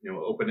 and you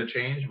know, open to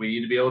change. We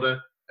need to be able to.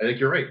 I think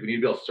you're right. We need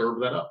to be able to serve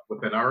that up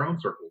within our own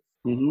circles,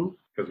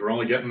 because we're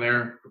only getting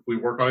there if we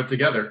work on it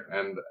together.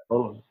 And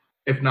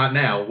if not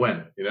now,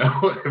 when? You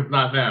know, if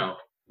not now.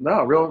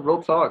 No,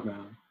 real talk,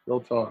 man. Real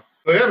talk.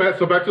 So yeah, man.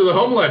 So back to the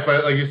home life.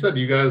 Like you said,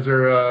 you guys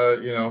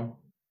are, you know,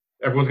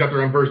 everyone's got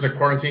their own version of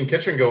quarantine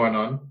kitchen going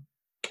on.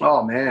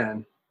 Oh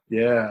man,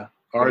 yeah.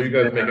 What are you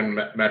guys making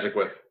magic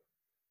with?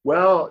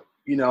 Well,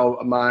 you know,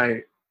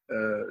 my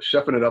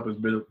chefing it up has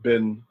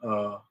been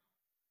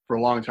for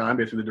a long time,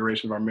 basically the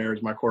duration of our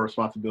marriage, my core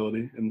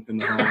responsibility in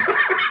the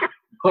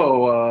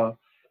home.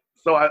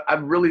 So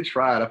I've really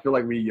tried. I feel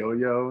like we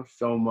yo-yo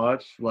so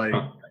much. Like,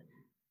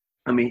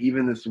 I mean,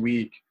 even this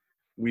week,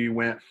 we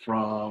went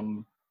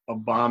from a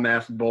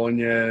bomb-ass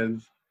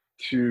bolognese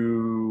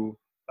to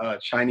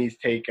Chinese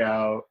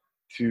takeout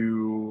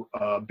to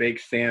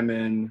baked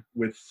salmon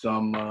with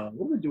some,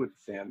 what did we do with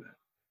the salmon?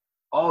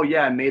 Oh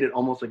yeah, I made it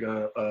almost like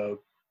a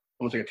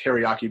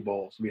teriyaki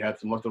bowl. So we had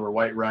some leftover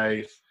white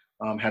rice,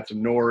 had some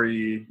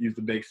nori, used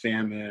the baked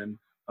salmon,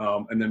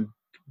 and then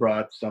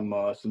brought some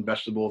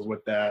vegetables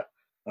with that.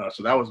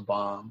 So that was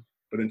bomb.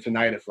 But then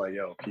tonight it's like,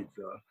 yo,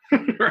 pizza,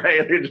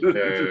 right? It just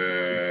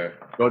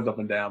goes up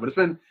and down. But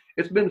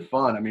it's been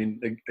fun. I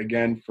mean,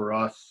 again, for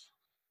us,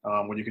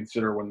 when you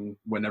consider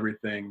when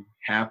everything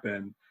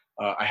happened,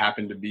 I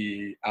happened to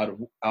be out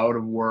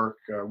of work,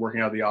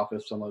 working out of the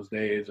office on those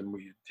days, and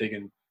we had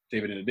taken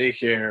David into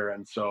daycare.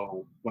 And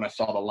so when I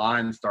saw the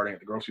line starting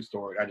at the grocery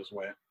store, I just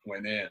went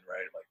in,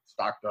 right? Like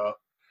stocked up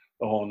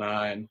the whole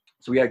nine.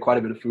 So we had quite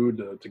a bit of food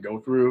to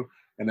go through.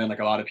 And then like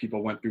a lot of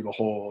people went through the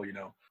whole, you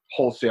know,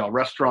 wholesale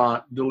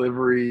restaurant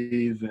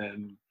deliveries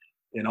and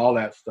all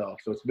that stuff.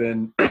 So it's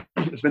been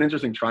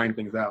interesting trying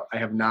things out. I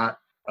have not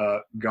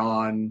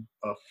gone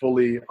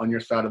fully on your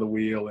side of the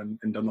wheel and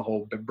done the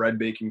whole bread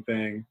baking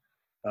thing.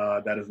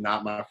 That is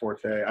not my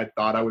forte. I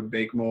thought I would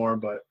bake more,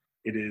 but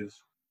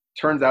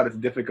turns out it's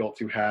difficult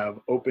to have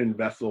open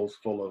vessels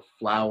full of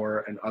flour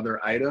and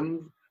other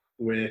items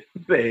with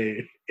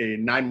a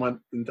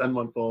 9-month and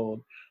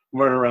 10-month-old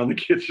running around the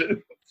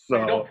kitchen. So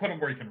you don't put them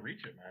where you can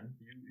reach it, man.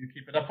 You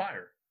keep it up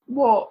higher.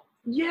 Well,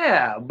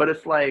 yeah, but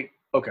it's like,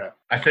 okay.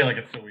 I say like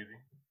it's so easy.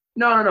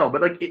 No,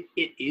 but like it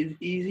is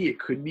easy. It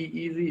could be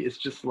easy. It's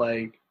just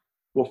like,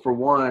 well, for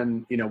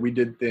one, you know, we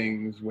did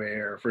things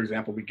where, for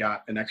example, we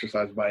got an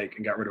exercise bike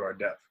and got rid of our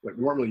desk. Like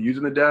we weren't really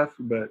using the desk,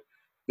 but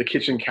the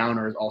kitchen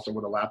counter is also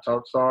where the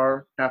laptops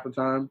are half the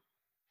time.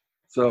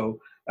 So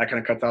that kind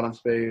of cuts out on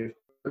space.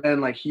 But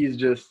then like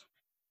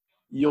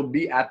you'll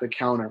be at the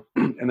counter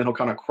and then he'll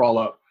kind of crawl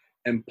up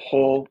and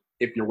pull,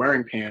 if you're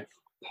wearing pants,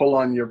 pull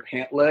on your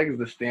pant legs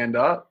to stand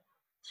up.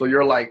 So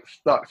you're like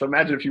stuck. So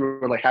imagine if you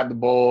were like had the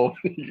bowl,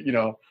 you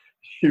know,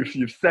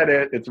 you've set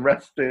it, it's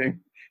resting,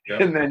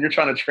 and then you're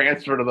trying to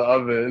transfer to the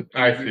oven.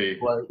 I see.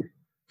 Like,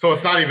 so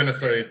it's not even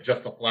necessarily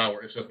just the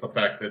flour. It's just the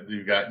fact that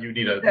you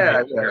need a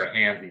pair of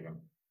hands even.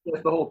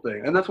 That's the whole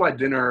thing. And that's why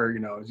dinner, you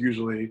know, is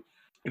usually,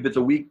 if it's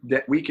a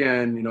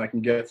weekend, you know, I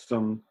can get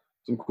some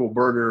cool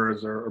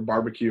burgers or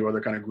barbecue or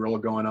other kind of grill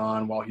going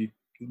on while he's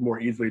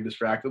more easily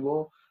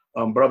distractible.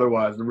 But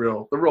otherwise, the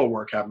real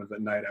work happens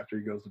at night after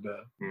he goes to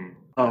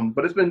bed.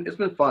 But it's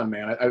been fun,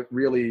 man. I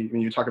really,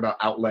 when you talk about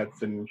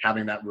outlets and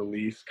having that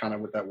release kind of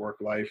with that work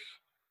life,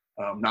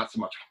 not so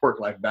much work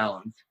life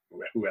balance,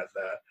 who has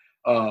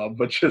that,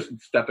 but just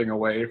stepping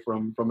away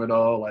from it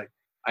all. Like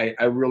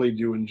I really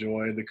do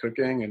enjoy the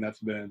cooking, and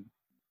that's been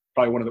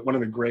probably one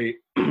of the great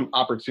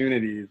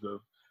opportunities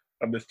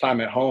of this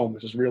time at home,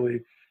 is just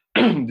really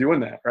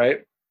doing that, right?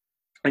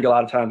 I think a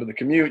lot of times with the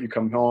commute, you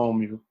come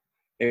home,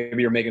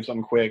 maybe you're making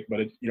something quick, but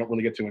you don't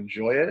really get to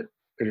enjoy it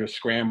because you're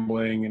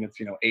scrambling and it's,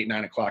 you know,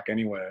 8-9 o'clock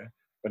anyway.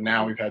 But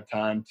now we've had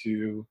time to,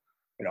 you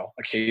know,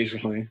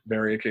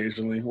 very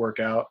occasionally work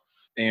out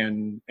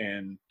and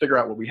figure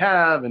out what we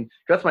have. And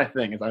that's my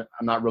thing, is I'm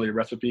not really a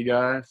recipe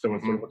guy. So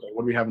it's sort of,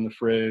 what do we have in the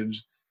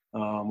fridge?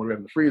 What do we have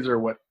in the freezer?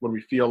 What do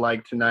we feel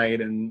like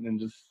tonight? And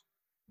just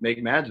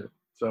make magic.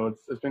 So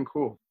it's been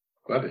cool.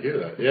 Glad to hear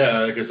that. Yeah,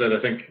 like I said, I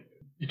think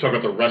you talk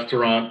about the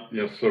restaurant,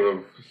 you know, sort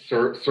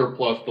of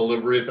surplus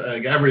delivery.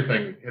 Like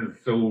everything has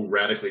so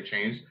radically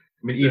changed.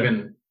 I mean,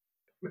 even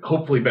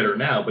hopefully better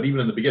now, but even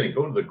in the beginning,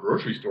 going to the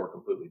grocery store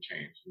completely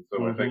changed. And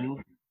so I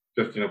think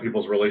just, you know,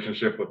 people's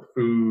relationship with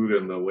food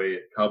and the way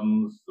it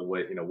comes, the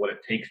way, you know, what it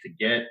takes to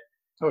get.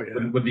 Oh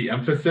yeah. With the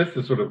emphasis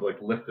is sort of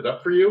like lifted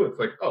up for you. It's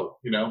like, oh,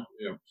 you know,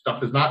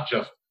 stuff is not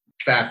just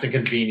fast and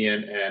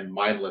convenient and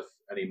mindless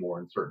anymore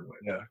in certain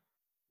ways. Yeah.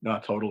 No,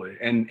 totally.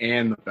 And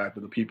the fact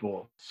that the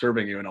people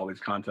serving you in all these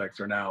contexts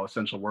are now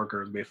essential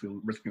workers, basically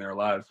risking their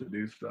lives to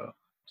do so.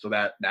 So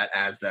that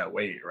adds that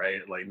weight,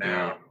 right? Like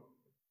now,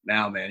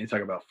 man, you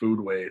talk about food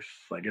waste,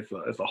 like it's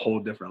a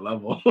whole different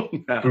level.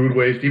 Food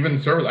waste,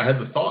 even service. I had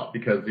the thought,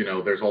 because, you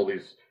know, there's all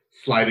these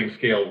sliding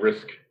scale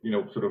risk, you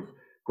know, sort of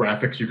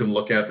graphics you can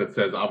look at that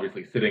says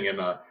obviously sitting in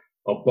a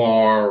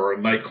bar or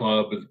a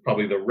nightclub is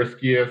probably the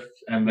riskiest.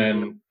 And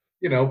then,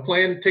 you know,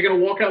 taking a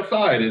walk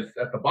outside is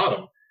at the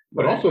bottom.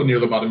 But also near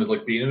the bottom is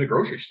like being in a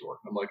grocery store.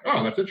 I'm like,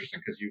 oh, that's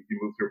interesting because you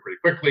move through pretty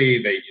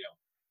quickly. They,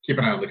 keep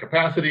an eye on the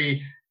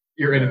capacity.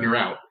 You're in and you're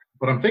out.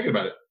 But I'm thinking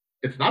about it.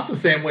 It's not the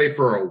same way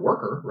for a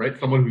worker, right?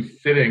 Someone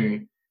who's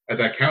sitting at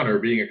that counter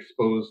being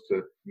exposed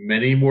to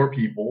many more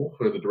people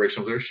for the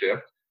duration of their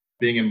shift,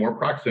 being in more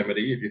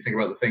proximity. If you think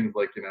about the things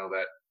like,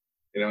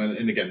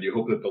 and again, you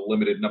hope that the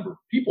limited number of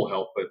people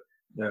help, but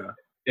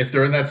if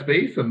they're in that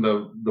space and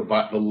the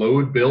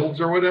load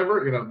builds or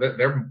whatever,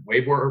 they're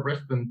way more at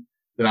risk than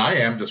I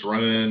am just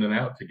running in and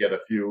out to get a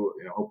few,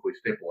 hopefully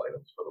staple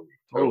items for the week.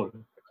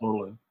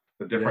 Totally.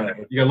 The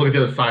different, you got to look at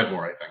the other side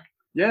more, I think.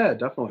 Yeah,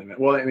 definitely, man.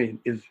 Well, I mean,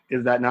 is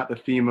that not the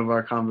theme of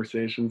our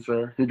conversation,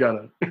 sir? You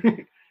gotta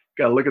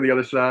look at the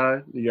other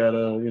side. You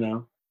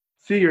gotta,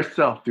 see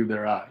yourself through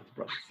their eyes,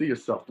 bro. See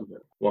yourself through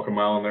their. Walk a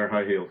mile in their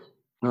high heels.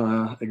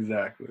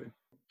 Exactly.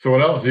 So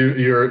what else?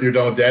 You're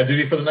done with dad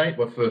duty for the night?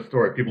 What's the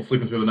story? People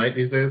sleeping through the night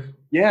these days?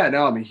 Yeah,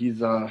 no, I mean,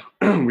 he's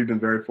we've been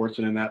very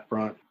fortunate in that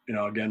front.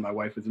 Again, my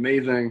wife is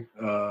amazing.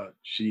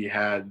 She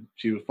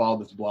would follow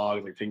this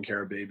blog, like taking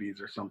care of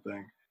babies or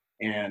something.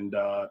 And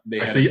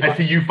I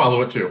see you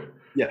follow it too.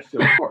 Yes,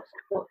 of course.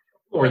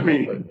 I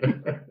mean,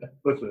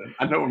 listen,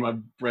 I know where my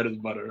bread is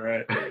buttered,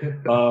 right?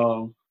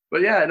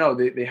 But yeah, no,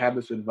 they had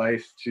this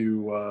advice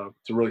to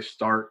really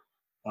start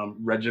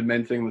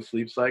regimenting the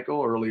sleep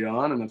cycle early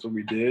on, and that's what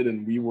we did.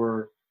 And we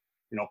were,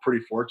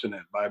 pretty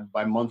fortunate.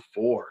 By month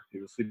 4, he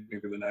was sleeping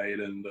through the night,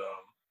 and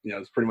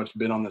it's pretty much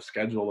been on the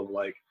schedule of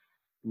like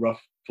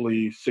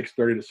roughly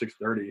 6:30 to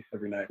 6:30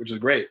 every night, which is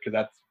great because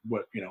that's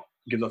what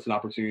gives us an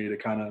opportunity to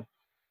kind of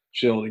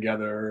chill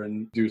together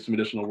and do some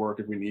additional work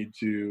if we need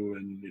to,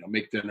 and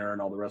make dinner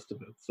and all the rest of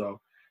it. So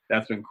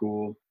that's been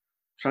cool. I'm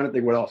trying to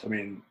think what else. I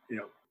mean,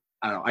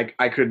 I don't know.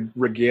 I could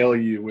regale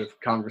you with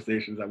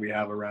conversations that we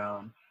have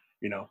around,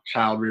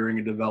 child rearing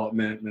and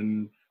development.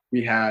 And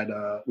we had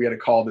a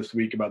call this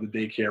week about the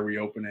daycare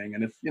reopening,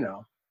 and it's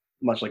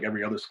much like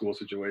every other school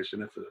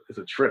situation, it's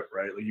a trip,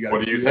 right? Like you got.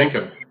 What are you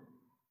thinking?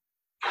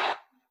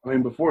 I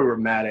mean, before we were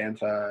mad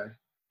anti.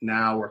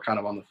 Now we're kind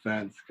of on the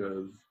fence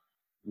because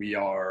we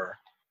are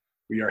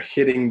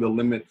hitting the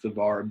limits of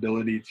our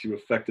ability to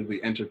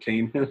effectively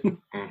entertain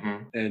him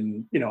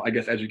and, I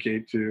guess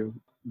educate too.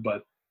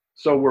 But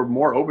so we're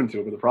more open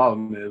to it. But the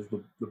problem is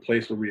the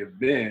place where we have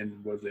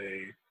been was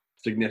a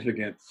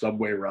significant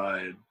subway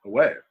ride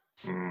away.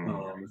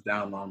 It's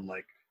down on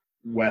like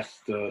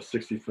West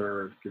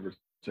 63rd, give or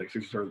take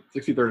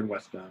 63rd and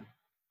West End.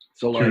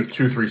 So like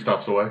 2-3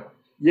 stops away.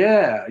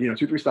 Yeah,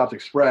 2-3 stops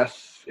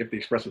express. If the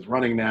express is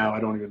running now, I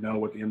don't even know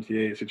what the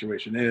MTA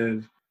situation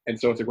is. And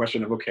so it's a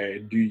question of, okay,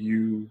 do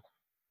you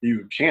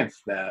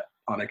chance that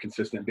on a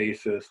consistent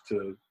basis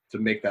to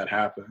make that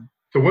happen?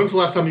 So when's the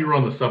last time you were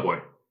on the subway?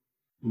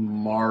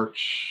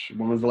 March.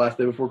 When was the last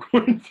day before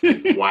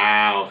quarantine?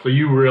 Wow. So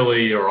you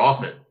really are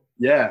off it.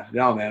 Yeah.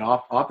 No, man.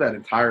 Off that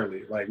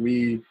entirely. Like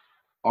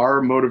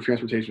our mode of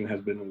transportation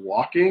has been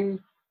walking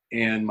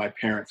and my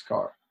parents'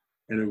 car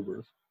and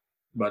Ubers.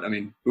 But I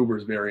mean,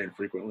 Ubers very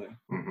infrequently.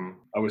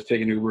 I was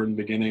taking Uber in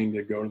the beginning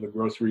to go to the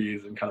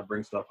groceries and kind of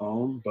bring stuff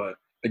home. But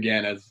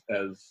again, as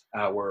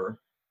our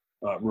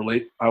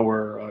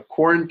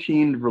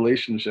quarantined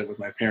relationship with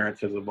my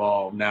parents has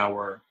evolved, now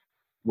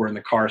we're in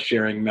the car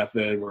sharing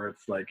method where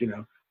it's like, it's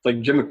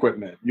like gym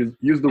equipment.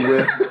 Use the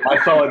whip,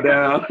 I saw it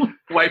down,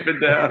 wipe it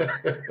down,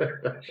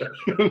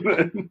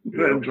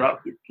 then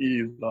drop the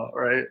keys off,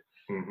 right?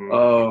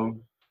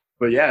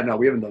 But yeah, no,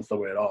 we haven't done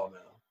subway at all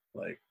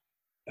now. Like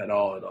at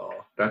all.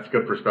 That's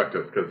good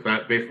perspective because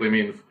that basically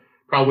means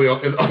probably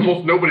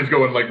almost nobody's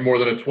going like more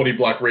than a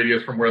 20-block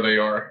radius from where they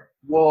are.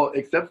 Well,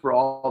 except for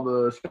all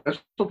the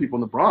special people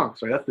in the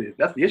Bronx, right?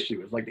 That's the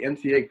issue. It's like the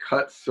MTA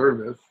cut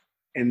service,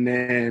 and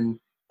then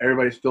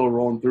everybody's still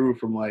rolling through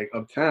from like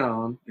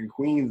uptown and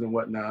Queens and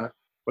whatnot.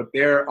 But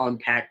they're on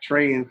packed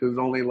trains because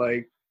only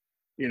like,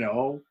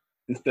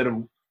 instead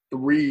of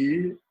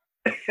 3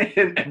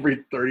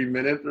 every 30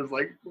 minutes, there's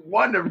like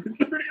 1 every 30.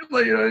 It's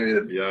like, what I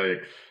mean?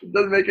 Yikes! It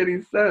doesn't make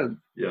any sense.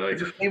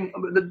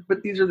 Yikes!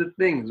 But these are the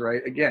things,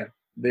 right? Again,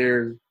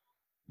 there's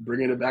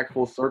bringing it back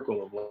full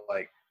circle of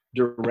like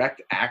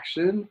direct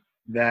action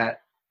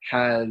that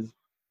has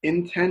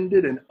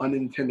intended and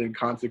unintended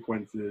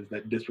consequences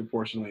that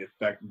disproportionately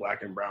affect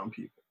Black and brown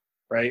people,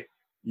 right?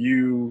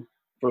 From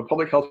a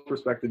public health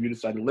perspective, you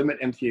decide to limit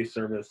MTA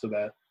service so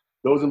that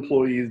those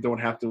employees don't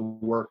have to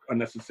work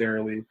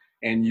unnecessarily,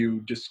 and you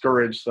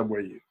discourage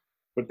subway use.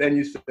 But then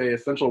you say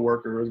essential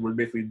workers, where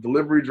basically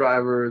delivery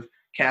drivers,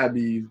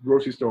 cabbies,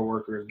 grocery store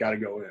workers got to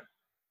go in.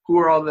 Who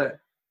are all they,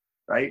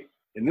 right?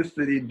 In this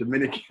city,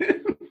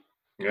 Dominican,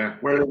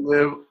 where they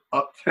live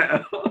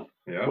uptown,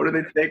 where do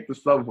they take the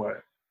subway?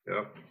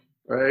 Yeah.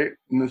 Right?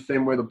 In the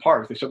same way the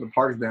parks, they shut the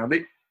parks down.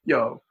 They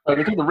took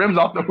the rims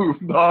off the roof,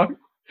 dog.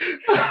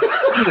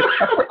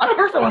 At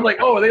first I was like,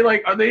 oh,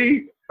 are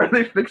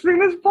they fixing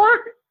this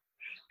park?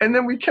 And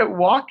then we kept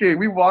walking.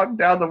 We walked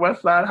down the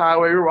West Side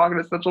Highway. We were walking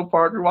to Central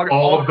Park. We were walking.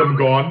 All of them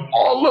gone?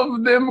 All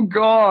of them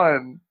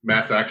gone.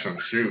 Mass action,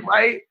 shoot.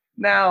 Right?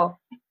 Now,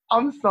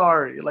 I'm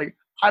sorry. Like,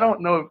 I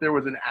don't know if there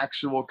was an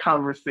actual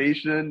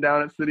conversation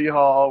down at City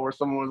Hall where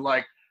someone was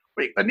like,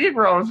 wait, the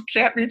Negroes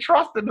can't be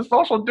trusted to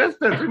social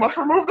distance. We must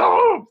remove the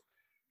hoops.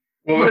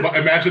 Well,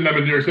 imagine them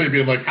in New York City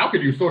being like, how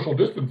could you social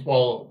distance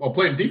while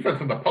playing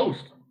defense in the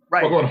post?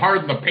 Right. While going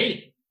hard in the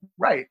paint.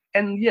 Right.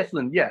 And yes,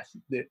 Lynn, yes,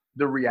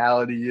 the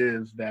reality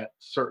is that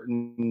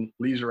certain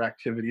leisure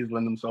activities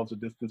lend themselves to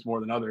distance more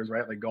than others,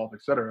 right? Like golf,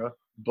 etc.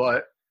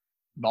 But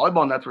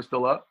volleyball nets were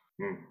still up.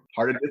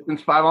 Harder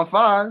distance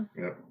 5-on-5.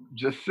 Yep.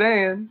 Just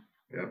saying.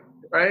 Yep.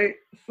 Right?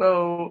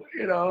 So,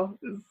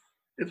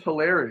 it's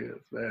hilarious,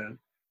 man.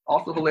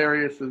 Also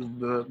hilarious is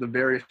the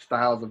various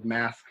styles of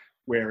mask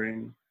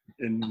wearing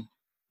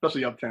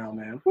especially uptown,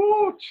 man.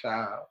 Woo,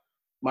 child.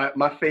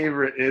 My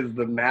favorite is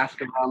the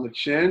mask around the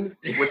chin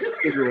with the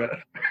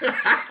cigarette.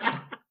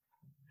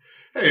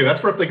 Hey,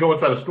 that's for if they go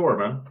inside a store,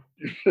 man.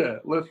 Yeah,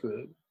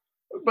 listen.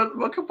 But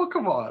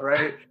come on,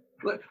 right?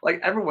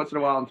 Like every once in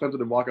a while, I'm tempted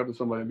to walk up to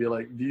somebody and be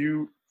like,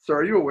 sir,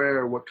 are you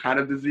aware of what kind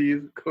of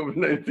disease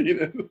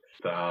COVID-19 is?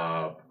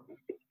 Stop.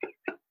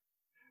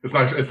 It's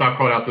not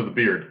caught out to the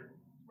beard.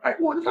 Right.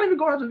 Well, it's not even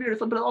going out to the beard,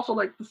 but also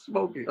like the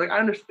smoking. Like I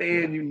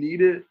understand you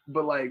need it,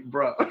 but like,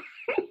 bro,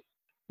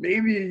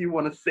 maybe you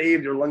want to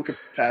save your lung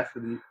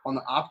capacity on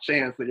the off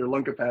chance that your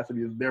lung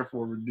capacity is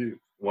therefore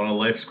reduced. One of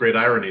life's great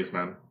ironies,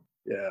 man.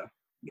 Yeah,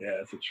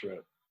 it's a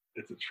trip.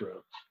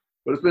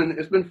 But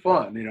it's been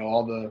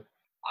fun.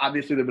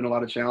 Obviously there've been a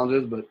lot of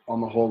challenges, but on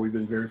the whole, we've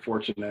been very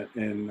fortunate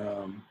in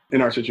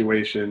our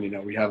situation.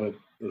 We have a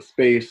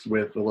space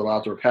with a little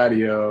outdoor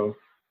patio.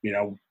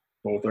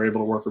 Both are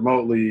able to work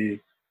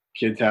remotely.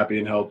 Kid's happy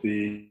and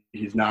healthy.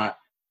 He's not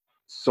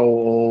so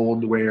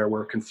old where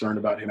we're concerned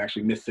about him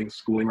actually missing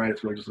schooling, right?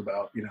 It's really just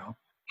about,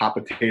 hot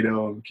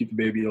potato and keep the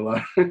baby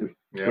alive,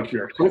 Yeah. which we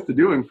are close to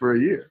doing for a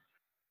year.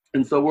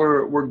 And so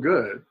we're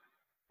good,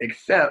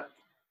 except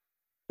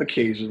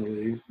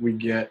occasionally we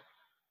get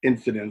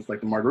incidents like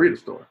the margarita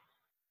store.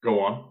 Go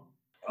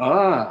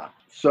on.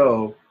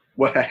 So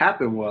what had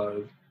happened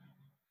was,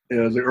 it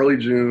was early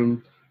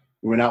June.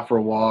 We went out for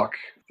a walk.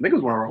 I think it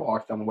was one of our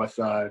walks down the west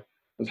side.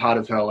 It was hot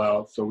as hell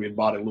out, so we had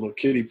bought a little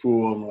kiddie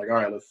pool, and we're like, all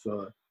right, let's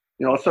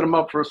set him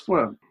up for a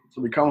swim. So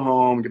we come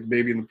home, get the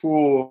baby in the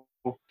pool.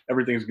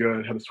 Everything's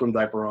good. Had the swim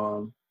diaper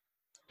on,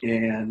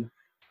 and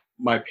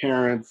my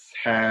parents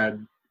I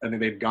think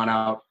they'd gone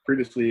out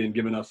previously and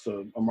given us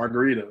a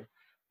margarita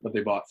that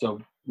they bought. So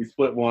we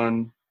split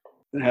one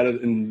and had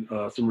it in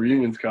some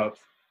reunions cups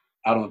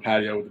out on the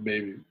patio with the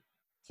baby.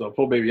 So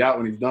pull baby out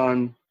when he's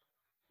done.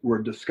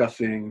 We're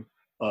discussing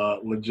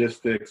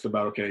logistics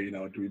about, okay,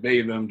 do we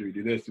bathe him? Do we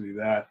do this? Do we do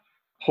that?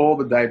 Pull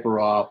the diaper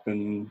off,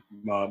 and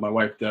my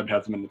wife, Deb,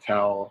 has him in the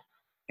towel.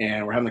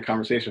 And we're having a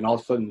conversation. All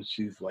of a sudden,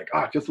 she's like,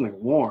 I feel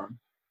something warm.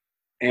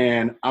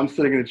 And I'm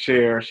sitting in a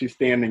chair. She's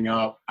standing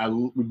up.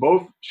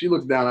 She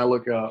looks down. I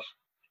look up.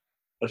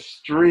 A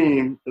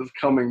stream is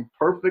coming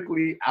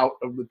perfectly out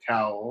of the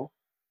towel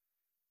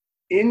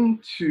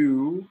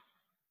into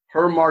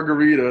her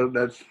margarita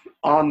that's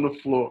on the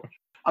floor.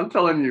 I'm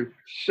telling you,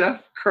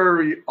 Chef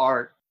Curry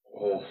art.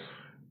 Oh.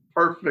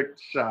 Perfect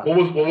shot. What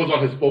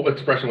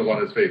expression was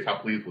on his face? How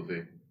pleased was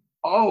he?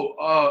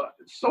 Oh,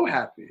 so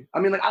happy. I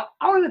mean, like I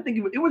don't even think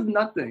it was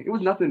nothing. It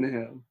was nothing to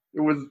him.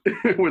 It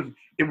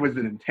was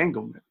an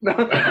entanglement.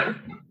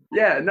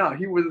 Yeah, no,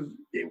 it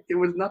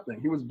was nothing.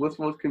 He was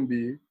blissful as can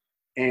be.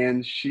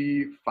 And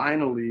she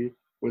finally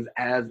was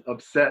as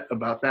upset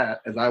about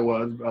that as I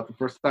was about the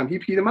first time he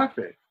peed in my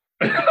face.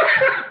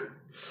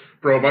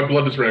 Bro, my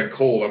blood just ran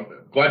cold. I'm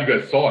glad you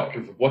guys saw it,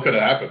 because what could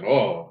have happened?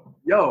 Oh.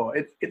 Yo,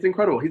 it's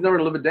incredible. He's never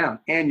going to live it down.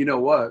 And you know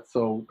what?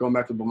 So going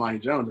back to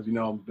Bomani Jones, as you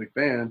know, I'm a big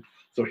fan.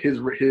 So his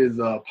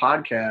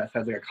podcast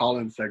has like a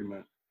call-in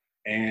segment.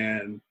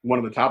 And one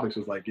of the topics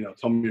was like,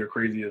 tell me your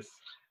craziest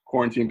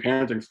quarantine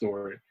parenting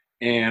story.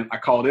 And I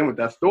called in with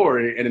that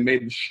story, and it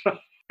made the show.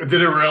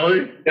 Did it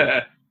really?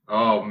 Yeah.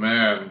 Oh,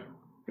 man.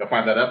 Gotta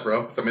find that up,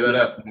 bro. Send me that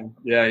up.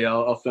 Yeah,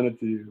 I'll send it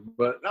to you.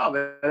 But no,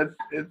 man,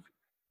 it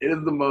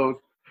is the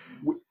most.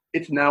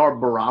 It's now our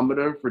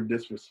barometer for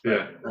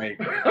disrespect. Yeah.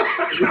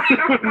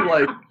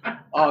 Like,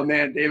 oh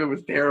man, David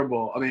was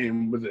terrible. I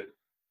mean, was it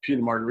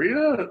Peanut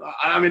Margarita?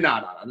 I mean,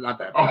 no, not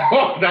that.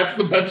 Oh, that's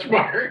the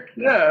benchmark.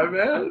 Yeah,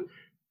 man.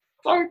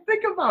 So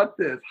think about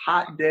this.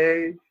 Hot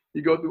day.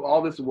 You go through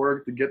all this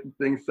work to get the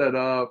thing set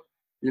up.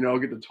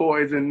 Get the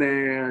toys in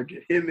there,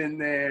 get him in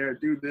there,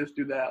 do this,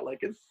 do that. Like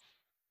it's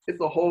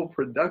a whole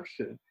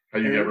production. How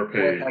you never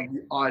paid. Have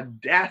the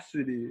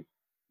audacity,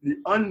 the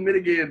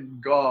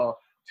unmitigated gall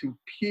to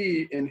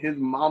pee in his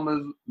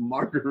mama's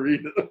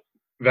margarita.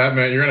 That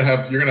man, you're gonna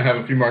have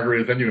a few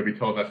margaritas, then you're gonna be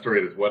telling that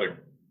story at his wedding.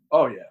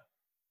 Oh yeah.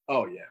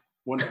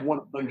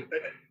 100.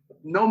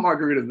 No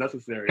margarita is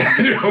necessary.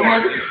 You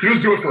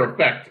just do it for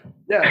effect.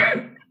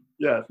 Yeah.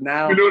 Yes.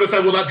 Now you notice I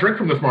will not drink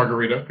from this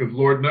margarita, because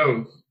Lord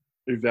knows.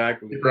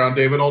 Exactly. You around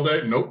David all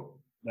day? Nope.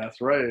 That's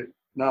right.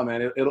 No,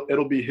 man,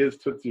 it'll be his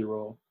Tootsie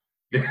Roll.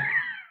 We'll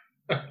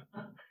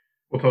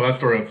tell that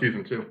story on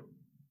season 2.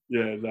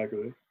 Yeah,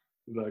 exactly.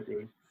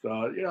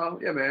 So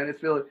yeah, man,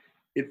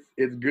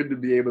 it's good to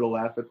be able to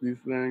laugh at these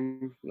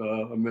things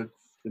amidst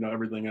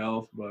everything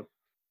else. But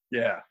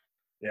Yeah,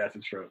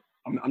 it's true.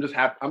 I'm just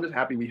happy. I'm just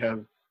happy we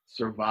have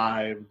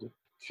survived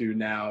to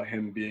now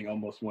him being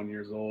almost 1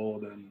 year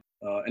old, and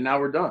now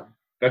we're done.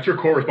 That's your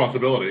core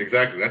responsibility.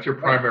 Exactly. That's your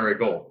primary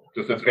goal.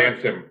 Just That's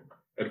advance right. him.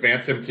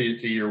 Advance him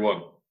to year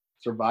one.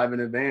 Survive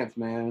in advance,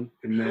 man.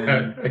 And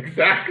then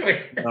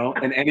exactly.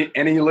 And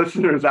any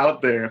listeners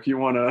out there, if you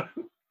want a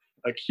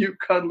cute,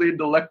 cuddly,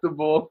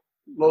 delectable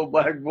little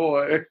black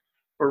boy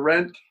for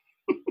rent,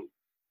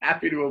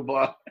 happy to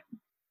oblige.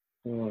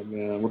 Oh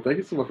man, well, thank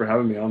you so much for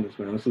having me on this,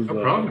 man. This is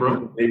no problem,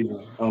 bro.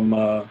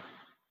 Amazing.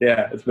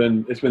 Yeah, it's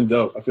been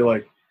dope. I feel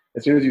like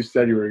as soon as you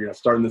said you were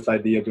starting this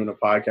idea of doing a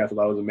podcast, I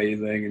thought it was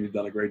amazing, and you've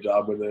done a great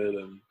job with it.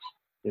 And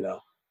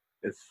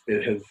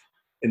it has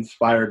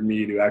inspired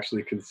me to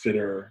actually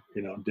consider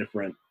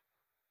different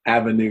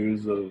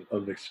avenues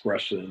of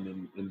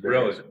expression and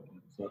various. Really?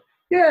 So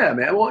yeah,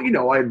 man.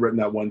 Well, I had written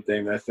that one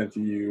thing that I sent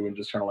to you, and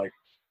just trying to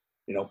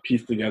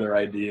piece together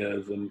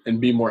ideas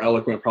and be more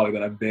eloquent probably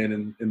than I've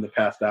been in the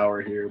past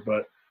hour here.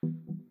 But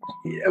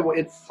yeah, well,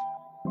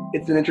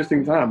 it's an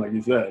interesting time, like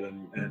you said,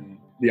 and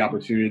the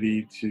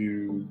opportunity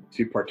to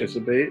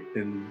participate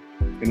in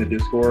the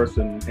discourse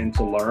and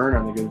to learn,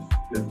 I think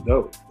is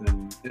dope.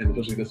 And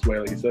especially this way,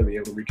 like you said, be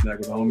able to reconnect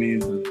with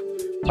homies and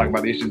talk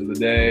about the issues of the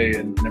day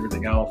and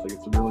everything else. Like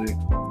it's a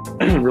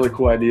really, really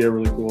cool idea,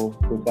 really cool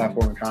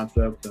platform and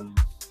concept, and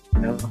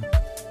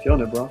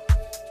killing it, bro.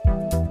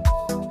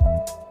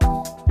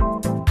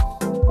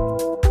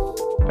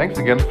 Thanks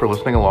again for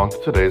listening along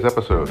to today's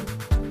episode.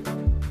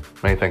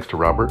 Many thanks to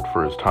Robert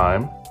for his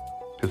time,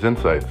 his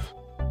insights,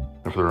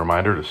 and for the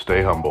reminder to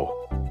stay humble.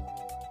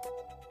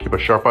 Keep a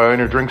sharp eye on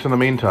your drinks in the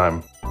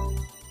meantime.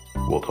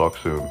 We'll talk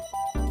soon.